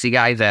Shea Maxey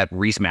guy, that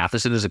Reese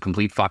Matheson is a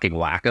complete fucking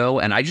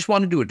wacko. And I just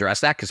wanted to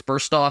address that because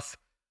first off,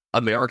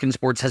 American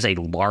sports has a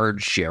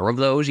large share of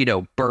those,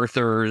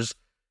 birthers,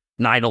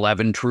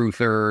 9/11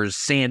 truthers,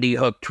 Sandy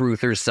Hook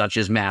truthers such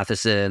as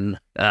Matheson,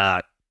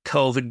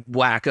 COVID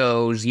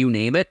wackos, you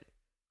name it.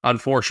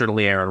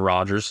 Unfortunately, Aaron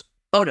Rodgers.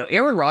 Oh no,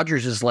 Aaron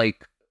Rodgers is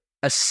like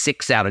a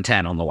 6 out of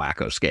 10 on the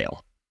wacko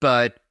scale.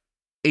 But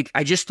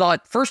I just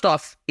thought, first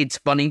off, it's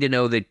funny to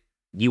know that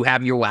you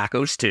have your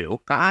wackos too.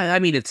 I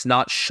mean, it's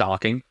not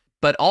shocking.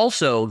 But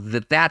also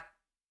that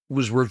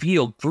was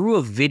revealed through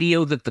a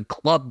video that the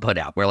club put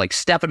out where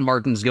Stephen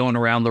Martin's going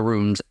around the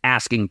rooms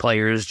asking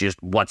players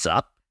just what's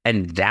up.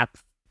 And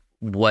that's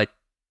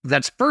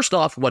first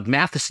off what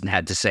Matheson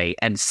had to say.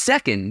 And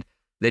second,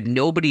 that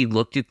nobody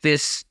looked at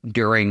this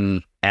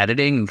during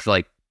editing.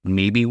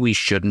 Maybe we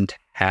shouldn't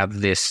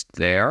have this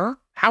there.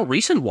 How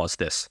recent was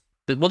this?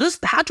 Well, this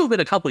had to have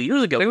been a couple of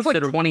years ago. It was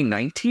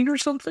 2019 or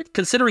something.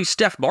 Considering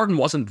Steph Martin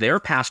wasn't there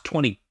past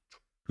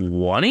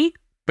 2020.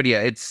 But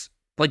yeah, it's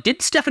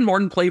did Stephen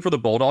Martin play for the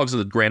Bulldogs in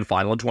the grand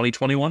final in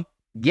 2021?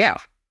 Yeah.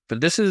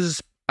 But this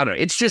is, I don't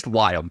know, it's just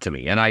wild to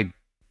me. And I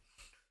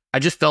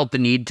just felt the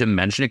need to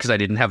mention it because I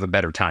didn't have a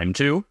better time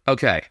to.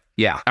 Okay.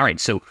 Yeah. All right.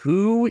 So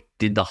who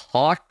did the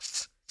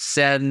Hawks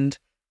send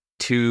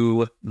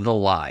to the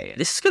Lions?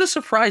 This is going to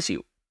surprise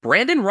you.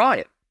 Brandon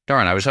Ryan.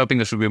 Darn, I was hoping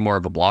this would be more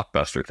of a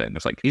blockbuster thing.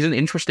 It's he's an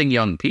interesting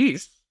young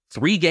piece.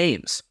 3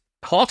 games.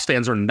 Hawks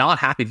fans are not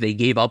happy they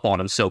gave up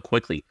on him so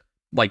quickly.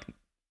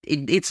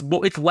 It's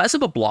less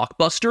of a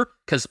blockbuster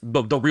because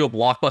the real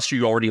blockbuster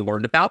you already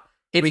learned about.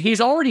 I mean,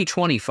 he's already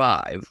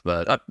 25,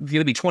 but he's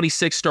gonna be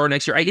 26 star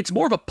next year. It's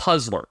more of a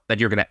puzzler that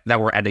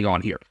we're ending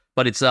on here.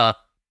 But it's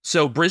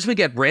so Brisbane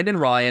get Brandon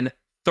Ryan,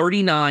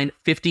 39,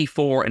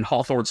 54, and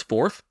Hawthorn's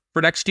 4th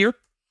for next year.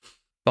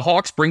 The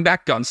Hawks bring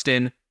back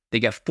Gunston. They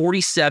get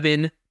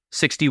 47,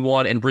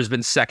 61, and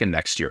Brisbane's 2nd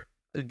next year.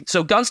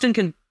 So Gunston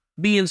can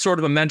be in sort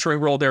of a mentoring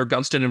role there.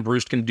 Gunston and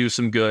Bruce can do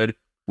some good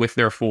with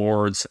their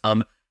forwards.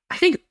 I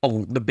think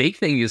the big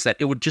thing is that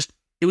it was just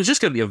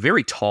going to be a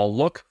very tall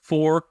look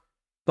for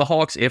the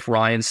Hawks if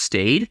Ryan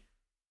stayed,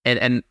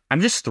 and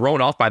I'm just thrown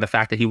off by the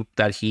fact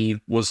that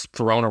he was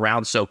thrown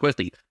around so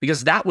quickly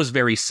because that was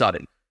very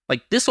sudden.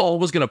 This all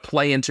was going to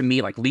play into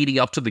me leading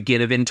up to the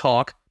Ginnivan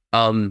talk,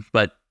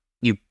 but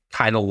you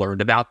kind of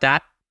learned about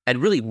that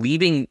and really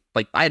leaving.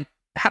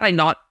 Had I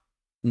not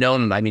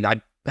known, I mean,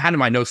 I had in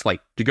my notes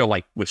to go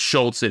with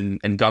Schultz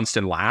and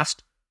Gunston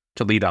last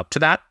to lead up to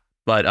that,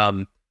 but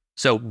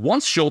so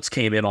once Schultz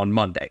came in on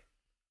Monday,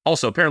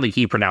 also apparently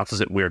he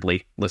pronounces it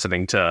weirdly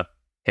listening to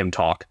him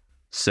talk.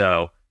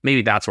 So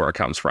maybe that's where it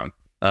comes from.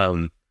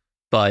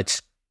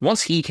 But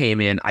once he came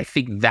in, I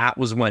think that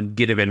was when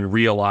Ginnivan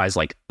realized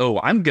oh,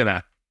 I'm going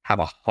to have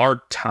a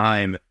hard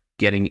time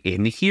getting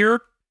in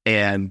here.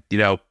 And,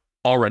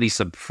 already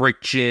some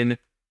friction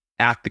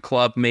at the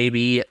club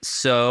maybe.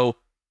 So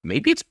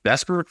maybe it's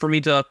best for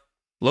me to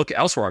look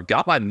elsewhere. I've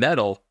got my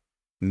medal.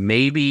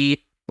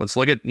 Maybe let's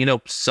look at,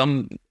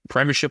 some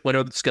premiership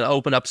window that's going to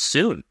open up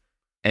soon.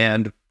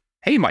 And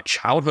hey, my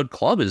childhood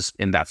club is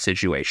in that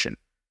situation.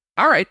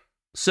 All right.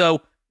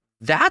 So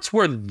that's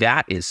where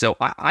that is. So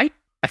I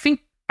think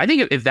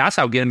if that's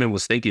how Ginnivan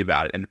was thinking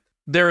about it, and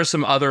there are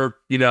some other,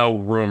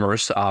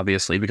 rumors,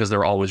 obviously, because there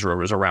are always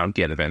rumors around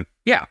Ginnivan.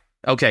 Yeah.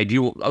 Okay.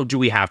 Do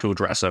we have to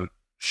address them?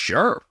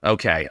 Sure.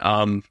 Okay.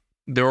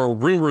 There are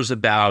rumors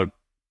about,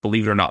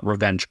 believe it or not,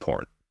 revenge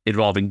porn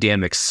involving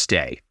Dan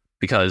McStay,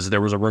 because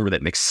there was a rumor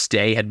that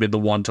McStay had been the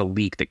one to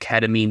leak the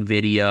ketamine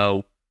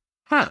video.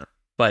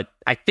 But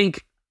I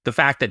think the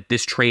fact that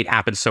this trade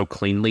happened so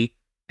cleanly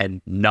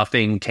and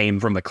nothing came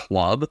from the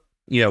club,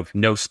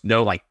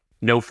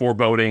 no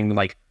foreboding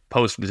like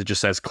post that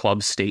just says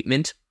club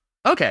statement.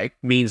 Okay.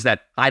 Means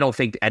that I don't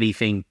think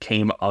anything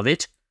came of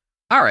it.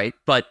 All right.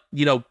 But,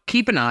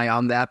 Keep an eye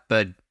on that,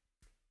 but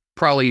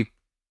probably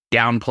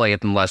downplay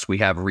it unless we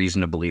have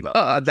reason to believe it.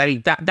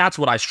 That's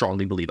what I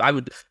strongly believe.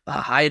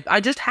 I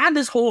just had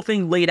this whole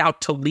thing laid out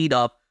to lead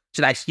up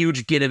to that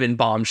huge Ginnivan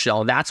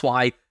bombshell. And that's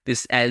why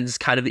this ends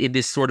kind of in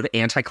this sort of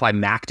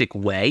anticlimactic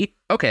way.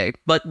 Okay.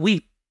 But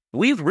we've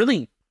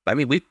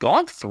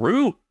gone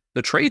through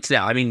the trades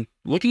now. I mean,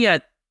 looking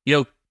at,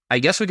 I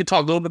guess we could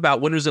talk a little bit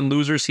about winners and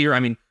losers here. I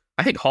mean,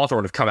 I think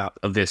Hawthorn have come out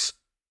of this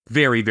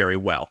very, very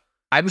well.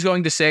 I was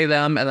going to say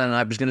them, and then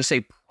I was going to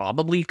say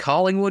probably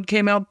Collingwood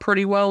came out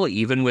pretty well,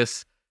 even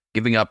with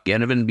giving up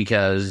Ginnivan,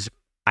 because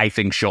I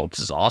think Schultz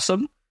is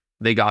awesome.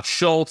 They got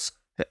Schultz,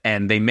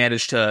 and they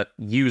managed to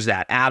use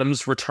that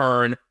Adams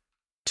return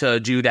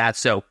to do that,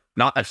 so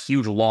not a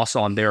huge loss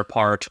on their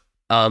part.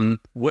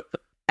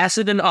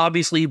 Essendon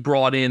obviously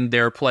brought in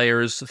their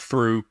players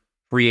through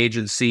free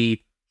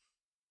agency.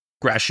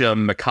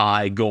 Gresham,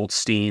 Mackay,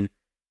 Goldstein.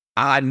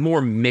 I'm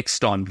more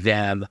mixed on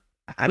them.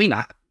 I mean,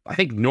 I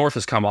think North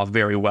has come off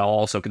very well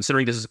also,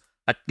 considering this is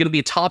going to be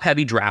a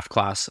top-heavy draft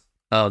class.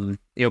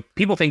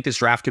 People think this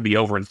draft could be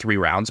over in 3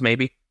 rounds,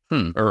 maybe,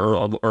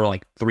 or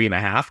like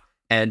 3.5.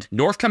 And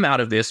North come out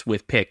of this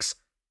with picks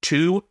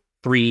 2,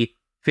 3,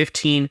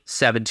 15,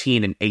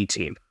 17, and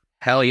 18.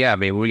 Hell yeah,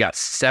 baby. We got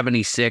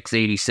 76,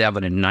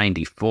 87, and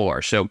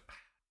 94. So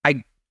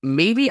I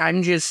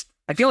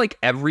feel like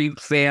every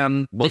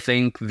fan will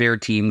think their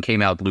team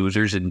came out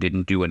losers and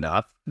didn't do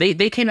enough.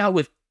 They came out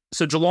with,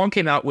 so Geelong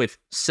came out with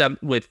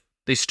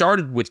they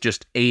started with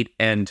just 8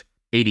 and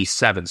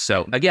 87.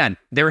 So again,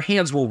 their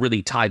hands will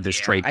really tied this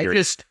trade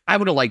period. I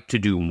would have liked to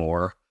do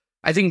more.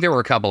 I think there were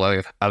a couple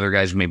of other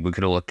guys maybe we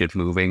could have looked at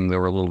moving. They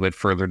were a little bit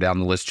further down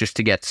the list just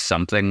to get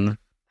something.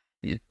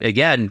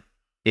 Again,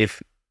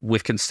 if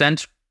with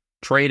consent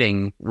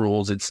trading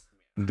rules, it's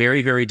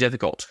very, very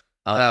difficult.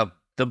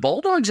 The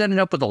Bulldogs ended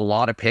up with a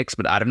lot of picks,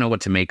 but I don't know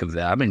what to make of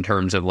them in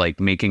terms of like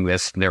making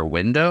this their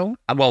window.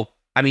 Well,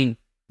 I mean,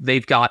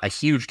 they've got a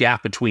huge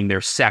gap between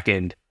their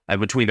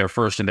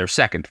first and their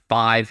second.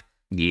 5,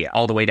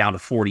 all the way down to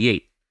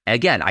 48.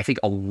 Again, I think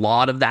a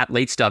lot of that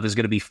late stuff is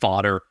going to be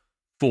fodder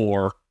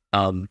for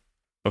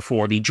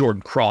before the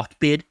Jordan Croft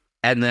bid,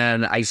 and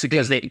then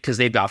because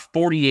they've got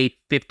 48,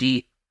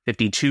 50,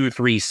 52,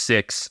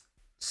 36,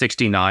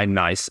 69,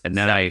 nice,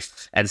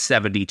 and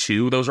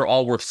 72. Those are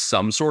all worth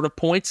some sort of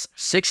points.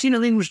 16, I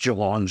think, was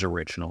Geelong's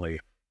originally.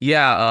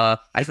 Yeah,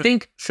 I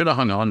think should have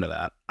hung on to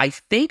that. I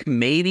think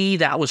maybe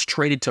that was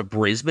traded to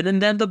Brisbane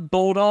and then the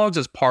Bulldogs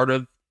as part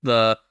of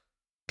the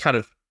kind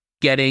of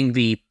getting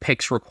the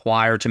picks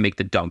required to make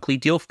the Dunkley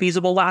deal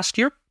feasible last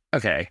year.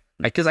 Okay.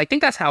 Because I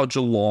think that's how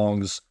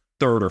Geelong's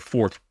 3rd or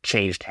 4th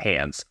changed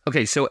hands.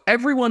 Okay, so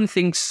everyone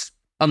thinks,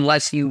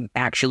 unless you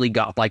actually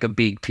got like a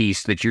big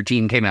piece, that your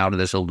team came out of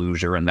this a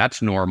loser, and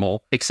that's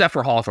normal. Except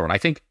for Hawthorn. I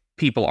think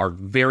people are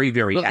very,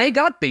 very... Well, they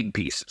got big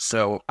pieces,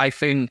 so I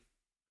think...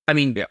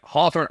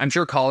 Hawthorn, I'm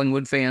sure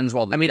Collingwood fans,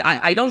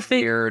 I don't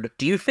think... Weird.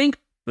 Do you think...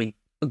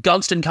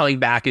 Gunston coming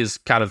back is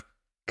kind of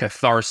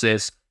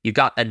catharsis. You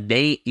got a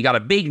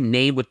big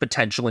name with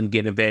potential in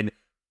Ginnivan.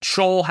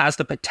 Scholl has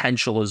the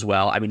potential as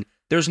well. I mean,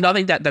 there's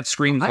nothing that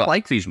screams... I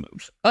like these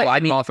moves.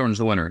 Hawthorn's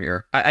the winner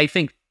here. I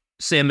think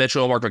Sam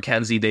Mitchell, Mark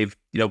McKenzie,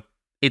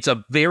 it's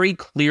a very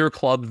clear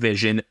club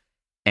vision,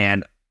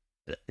 and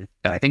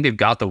I think they've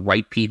got the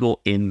right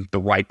people in the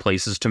right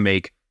places to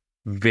make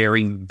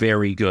very,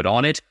 very good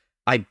on it.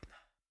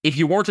 If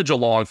you weren't a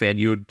Geelong fan,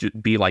 you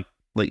would be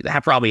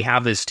probably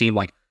have this team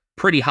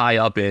pretty high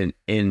up in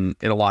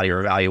a lot of your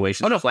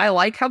evaluations. Oh no, I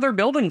like how they're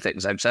building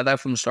things. I've said that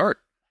from the start.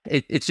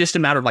 It's just a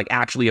matter of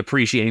actually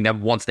appreciating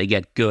them once they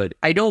get good.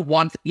 I don't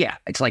want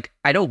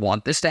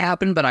this to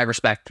happen, but I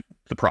respect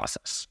the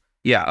process.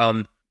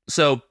 Yeah.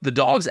 So the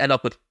Dogs end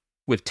up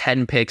with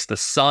 10 picks. The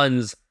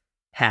Suns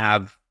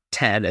have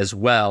 10 as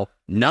well.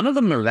 None of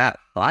them are that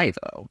high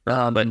though.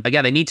 But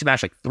again, they need to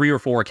match 3 or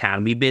 4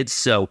 academy bids.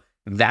 So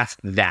that's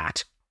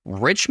that.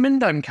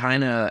 Richmond, I'm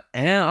kind of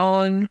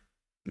on.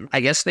 I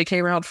guess they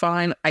came out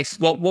fine.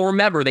 Well,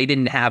 remember they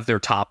didn't have their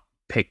top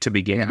pick to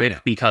begin with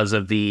because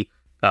of the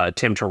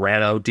Tim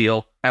Tarano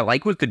deal. I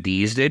like what the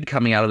D's did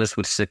coming out of this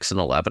with 6 and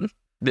 11.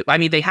 I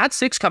mean, they had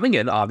 6 coming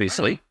in,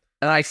 obviously.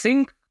 And I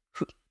think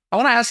I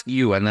want to ask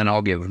you, and then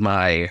I'll give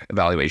my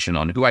evaluation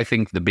on who I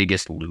think the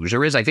biggest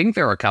loser is. I think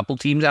there are a couple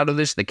teams out of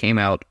this that came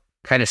out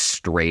kind of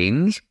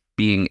strange,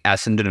 being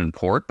Essendon and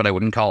Port, but I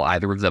wouldn't call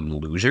either of them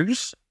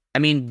losers. I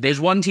mean, there's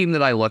one team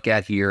that I look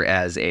at here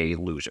as a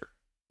loser.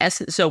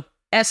 So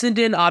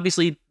Essendon,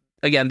 obviously,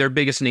 again, their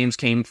biggest names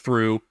came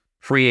through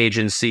free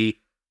agency.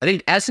 I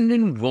think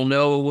Essendon will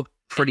know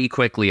pretty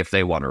quickly if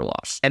they won or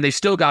lost. And they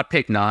still got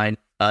pick 9.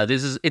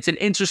 It's an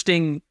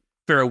interesting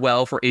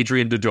farewell for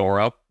Adrian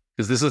Dodoro,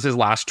 because this is his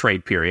last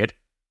trade period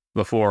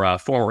before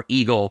former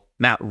Eagle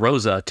Matt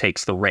Rosa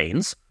takes the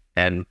reins.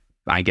 And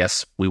I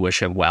guess we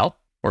wish him well,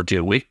 or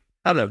do we?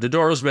 I don't know.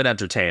 Dodoro's been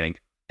entertaining.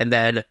 And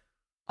then,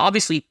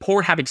 obviously,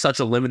 Port having such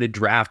a limited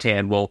draft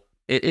hand, well,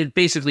 it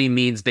basically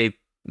means they're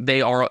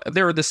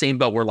in the same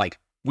boat where, like,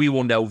 we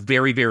will know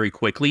very, very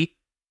quickly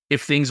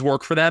if things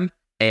work for them.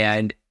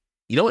 And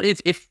you know what?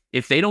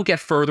 If they don't get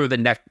further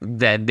than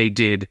they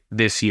did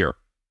this year,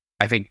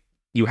 I think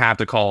you have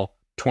to call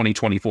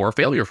 2024 a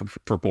failure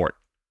for Port.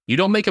 You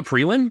don't make a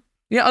prelim?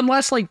 Yeah,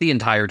 unless, like, the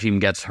entire team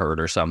gets hurt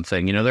or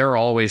something. You know, there are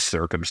always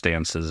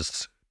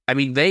circumstances. I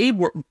mean,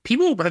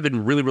 people have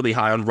been really, really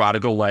high on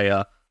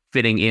Radagolea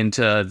fitting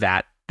into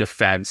that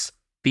defense,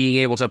 being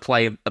able to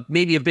play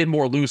maybe a bit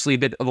more loosely, a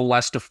bit of a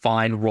less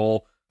defined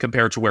role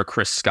compared to where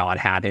Chris Scott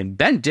had him.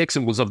 Ben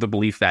Dixon was of the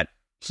belief that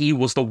he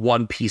was the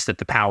one piece that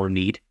the Power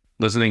need.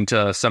 Listening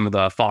to some of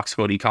the Fox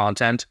Footy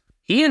content,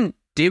 he and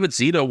David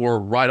Zito were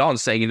right on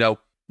saying, you know,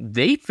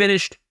 they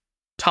finished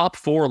top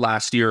 4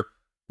 last year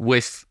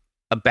with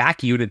a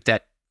back unit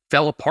that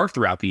fell apart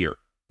throughout the year. It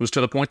was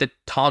to the point that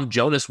Tom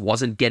Jonas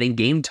wasn't getting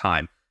game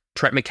time.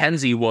 Trent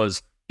McKenzie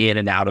was in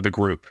and out of the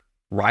group.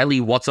 Riley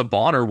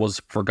Bonner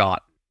was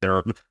forgot.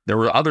 There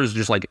were others,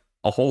 just like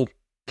a whole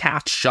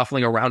cast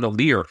shuffling around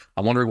O'Lear.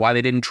 I'm wondering why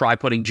they didn't try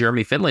putting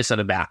Jeremy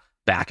Finlayson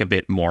back a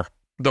bit more.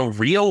 The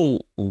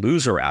real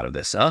loser out of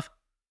this, huh?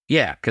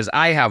 Yeah, because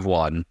I have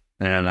one,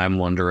 and I'm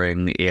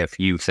wondering if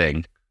you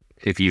think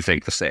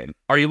the same.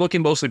 Are you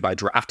looking mostly by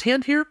draft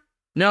hand here?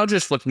 No,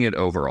 just looking at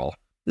overall.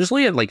 Just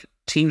looking at, like,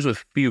 teams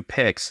with few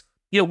picks.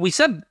 You know, we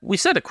said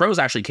the Crows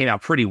actually came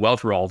out pretty well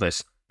through all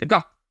this. They've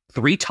got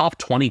 3 top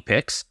 20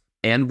 picks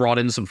and brought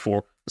in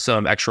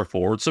some extra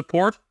forward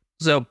support.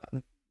 So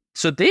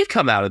they've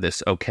come out of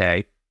this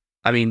okay.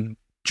 I mean,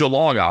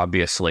 Geelong,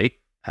 obviously,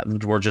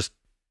 were just,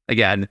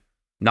 again,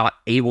 not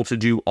able to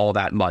do all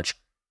that much.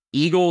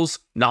 Eagles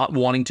not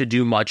wanting to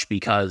do much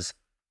because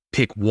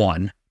pick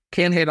 1.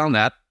 Can't hate on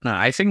that.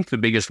 I think the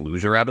biggest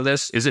loser out of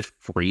this, is it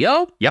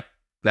Freo? Yep,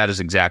 that is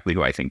exactly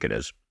who I think it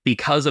is.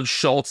 Because of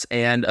Schultz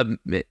and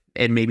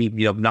maybe,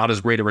 you know, not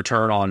as great a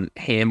return on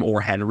him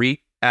or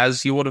Henry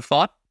as you would have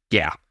thought.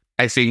 Yeah,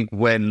 I think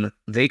when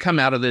they come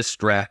out of this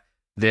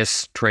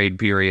trade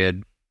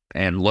period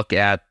and look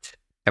at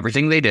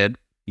everything they did,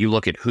 you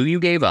look at who you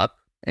gave up,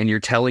 and you're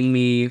telling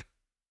me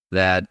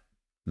that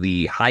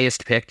the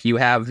highest pick you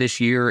have this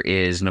year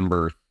is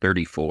number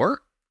 34?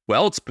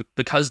 Well, it's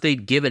because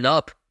they'd given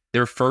up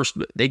their first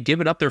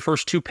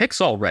 2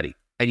 picks already.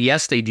 And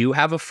yes, they do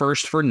have a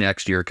first for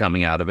next year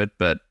coming out of it,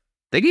 but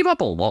they gave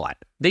up a lot.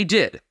 They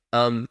did.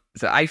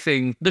 I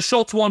think the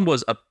Schultz one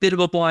was a bit of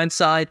a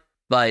blindside,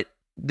 but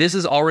this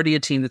is already a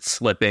team that's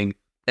slipping.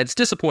 It's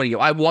disappointing.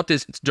 I want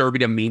this derby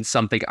to mean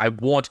something. I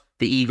want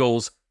the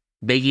Eagles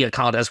making a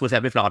contest with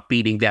them, if not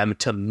beating them,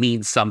 to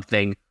mean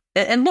something.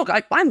 And look,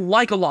 I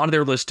like a lot of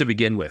their list to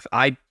begin with.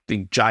 I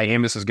think Jai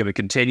Amos is going to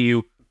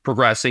continue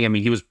progressing. I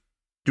mean, he was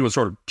doing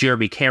sort of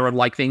Jeremy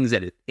Cameron-like things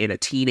in a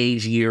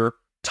teenage year.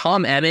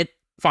 Tom Emmett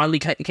finally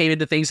came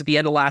into things at the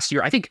end of last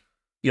year. I think,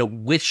 you know,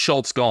 with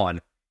Schultz gone,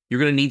 you're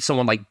going to need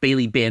someone like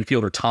Bailey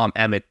Banfield or Tom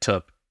Emmett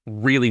to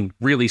really,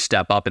 really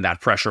step up in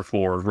that pressure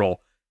forward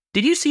role.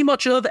 Did you see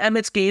much of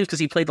Emmett's games because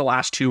he played the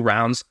last 2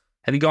 rounds?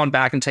 Have you gone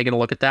back and taken a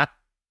look at that?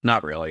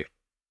 Not really.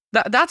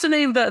 That's a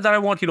name that I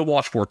want you to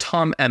watch for.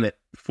 Tom Emmett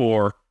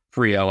for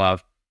Freo.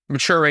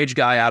 Mature age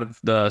guy out of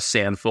the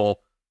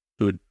Sandful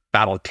who had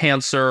battled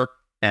cancer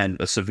and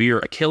a severe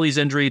Achilles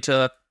injury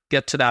to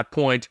get to that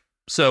point.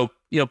 So,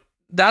 you know,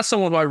 that's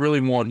someone who I really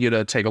want you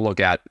to take a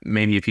look at.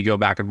 Maybe if you go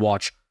back and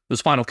watch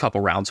those final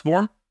couple rounds for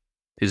him.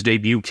 His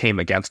debut came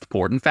against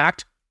Port, in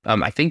fact.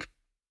 I think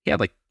he had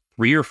like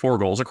 3 or 4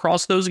 goals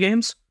across those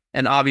games.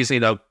 And obviously,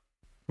 though,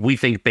 we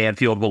think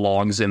Banfield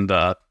belongs in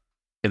the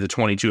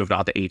 22, if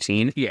not the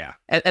 18. Yeah.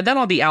 And then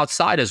on the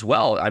outside as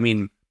well, I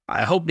mean,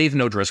 I hope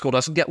Nathan O'Driscoll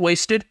doesn't get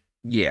wasted.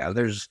 Yeah,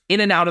 there's in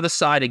and out of the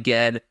side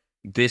again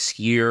this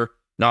year.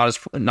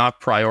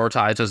 Not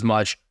prioritized as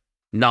much.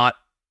 Not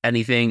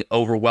anything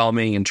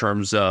overwhelming in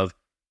terms of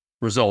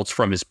results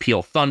from his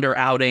Peel Thunder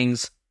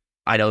outings.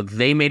 I know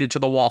they made it to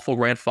the Waffle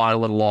Grand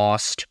Final and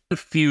lost.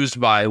 Confused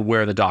by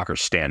where the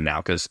Dockers stand now,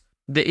 because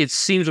it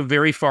seems a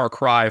very far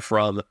cry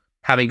from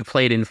having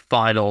played in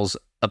finals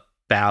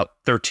about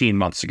 13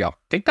 months ago. I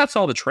think that's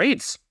all the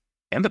trades,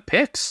 and the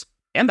picks,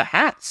 and the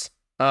hats.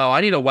 Oh,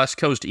 I need a West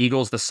Coast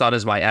Eagles, the sun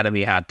is my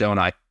enemy hat, don't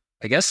I?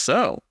 I guess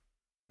so.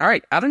 All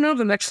right, I don't know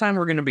the next time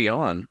we're going to be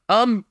on.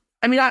 I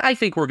mean, I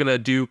think we're going to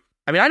do...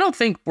 I mean, I don't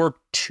think we're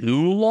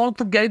too long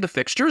from getting the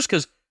fixtures,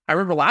 because I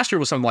remember last year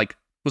was something like...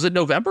 Was it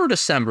November or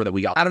December that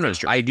we got? I don't know.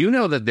 I do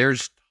know that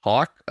there's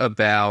talk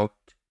about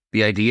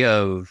the idea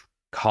of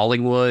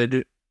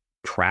Collingwood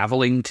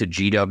traveling to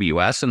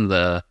GWS and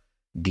the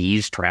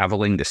D's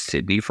traveling to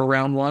Sydney for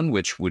round 1,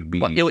 which would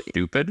be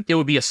stupid. It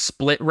would be a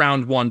split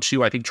round 1,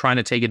 too. I think trying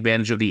to take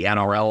advantage of the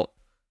NRL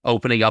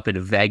opening up in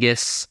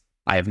Vegas.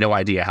 I have no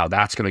idea how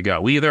that's going to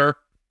go either.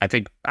 I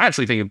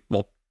actually think,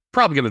 well,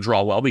 probably going to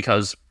draw well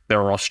because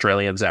there are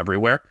Australians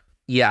everywhere.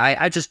 Yeah,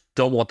 I just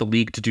don't want the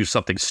league to do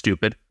something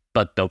stupid,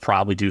 but they'll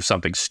probably do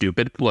something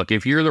stupid. Look,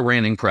 if you're the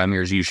reigning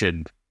premiers, you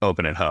should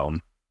open at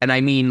home. And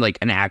I mean like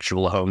an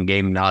actual home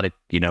game, not at,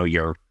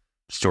 your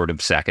sort of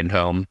second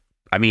home.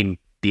 I mean,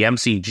 the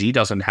MCG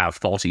doesn't have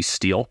faulty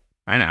steel.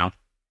 I know.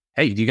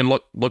 Hey, you can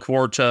look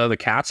forward to the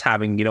Cats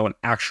having, an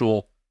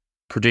actual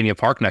Cardinia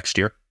Park next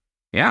year.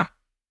 Yeah,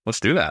 let's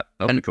do that.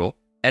 That'll be cool.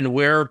 And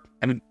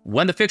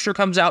when the fixture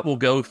comes out, we'll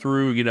go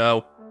through,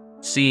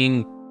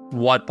 seeing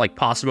what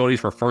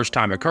possibilities for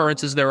first-time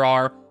occurrences there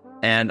are.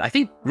 And I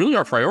think really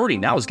our priority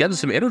now is getting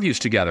some interviews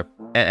together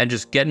and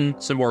just getting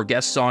some more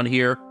guests on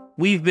here.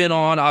 We've been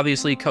on,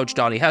 obviously, Coach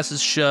Donnie Hess's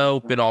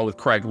show, been on with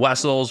Craig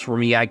Wessels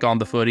from Me at Gone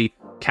the Footy,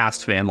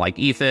 Cast fan like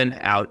Ethan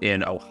out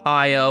in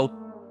Ohio.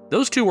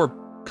 Those two were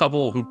a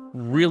couple who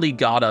really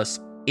got us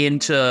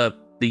into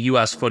the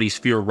U.S. footy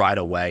sphere right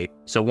away.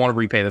 So want to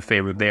repay the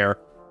favor there.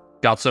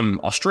 Got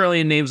some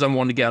Australian names I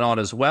wanted to get on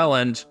as well.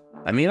 And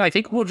I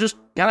think we'll just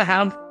gotta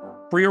have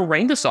freer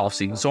reign this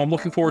offseason. So I'm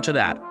looking forward to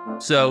that.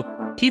 So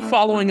keep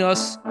following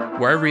us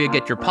wherever you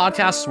get your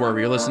podcasts, wherever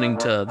you're listening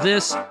to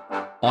this,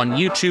 on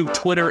YouTube,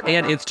 Twitter,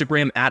 and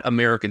Instagram at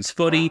Americans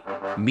Footy.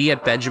 Me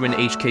at Benjamin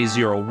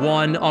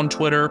HK01 on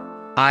Twitter.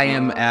 I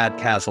am at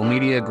Castle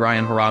Media.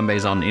 Brian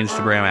Harambe's on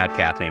Instagram at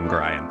Cat Named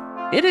Brian.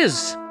 It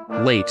is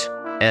late,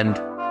 and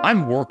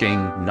I'm working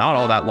not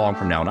all that long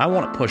from now, and I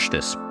want to push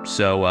this.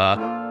 So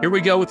here we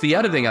go with the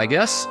editing, I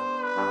guess.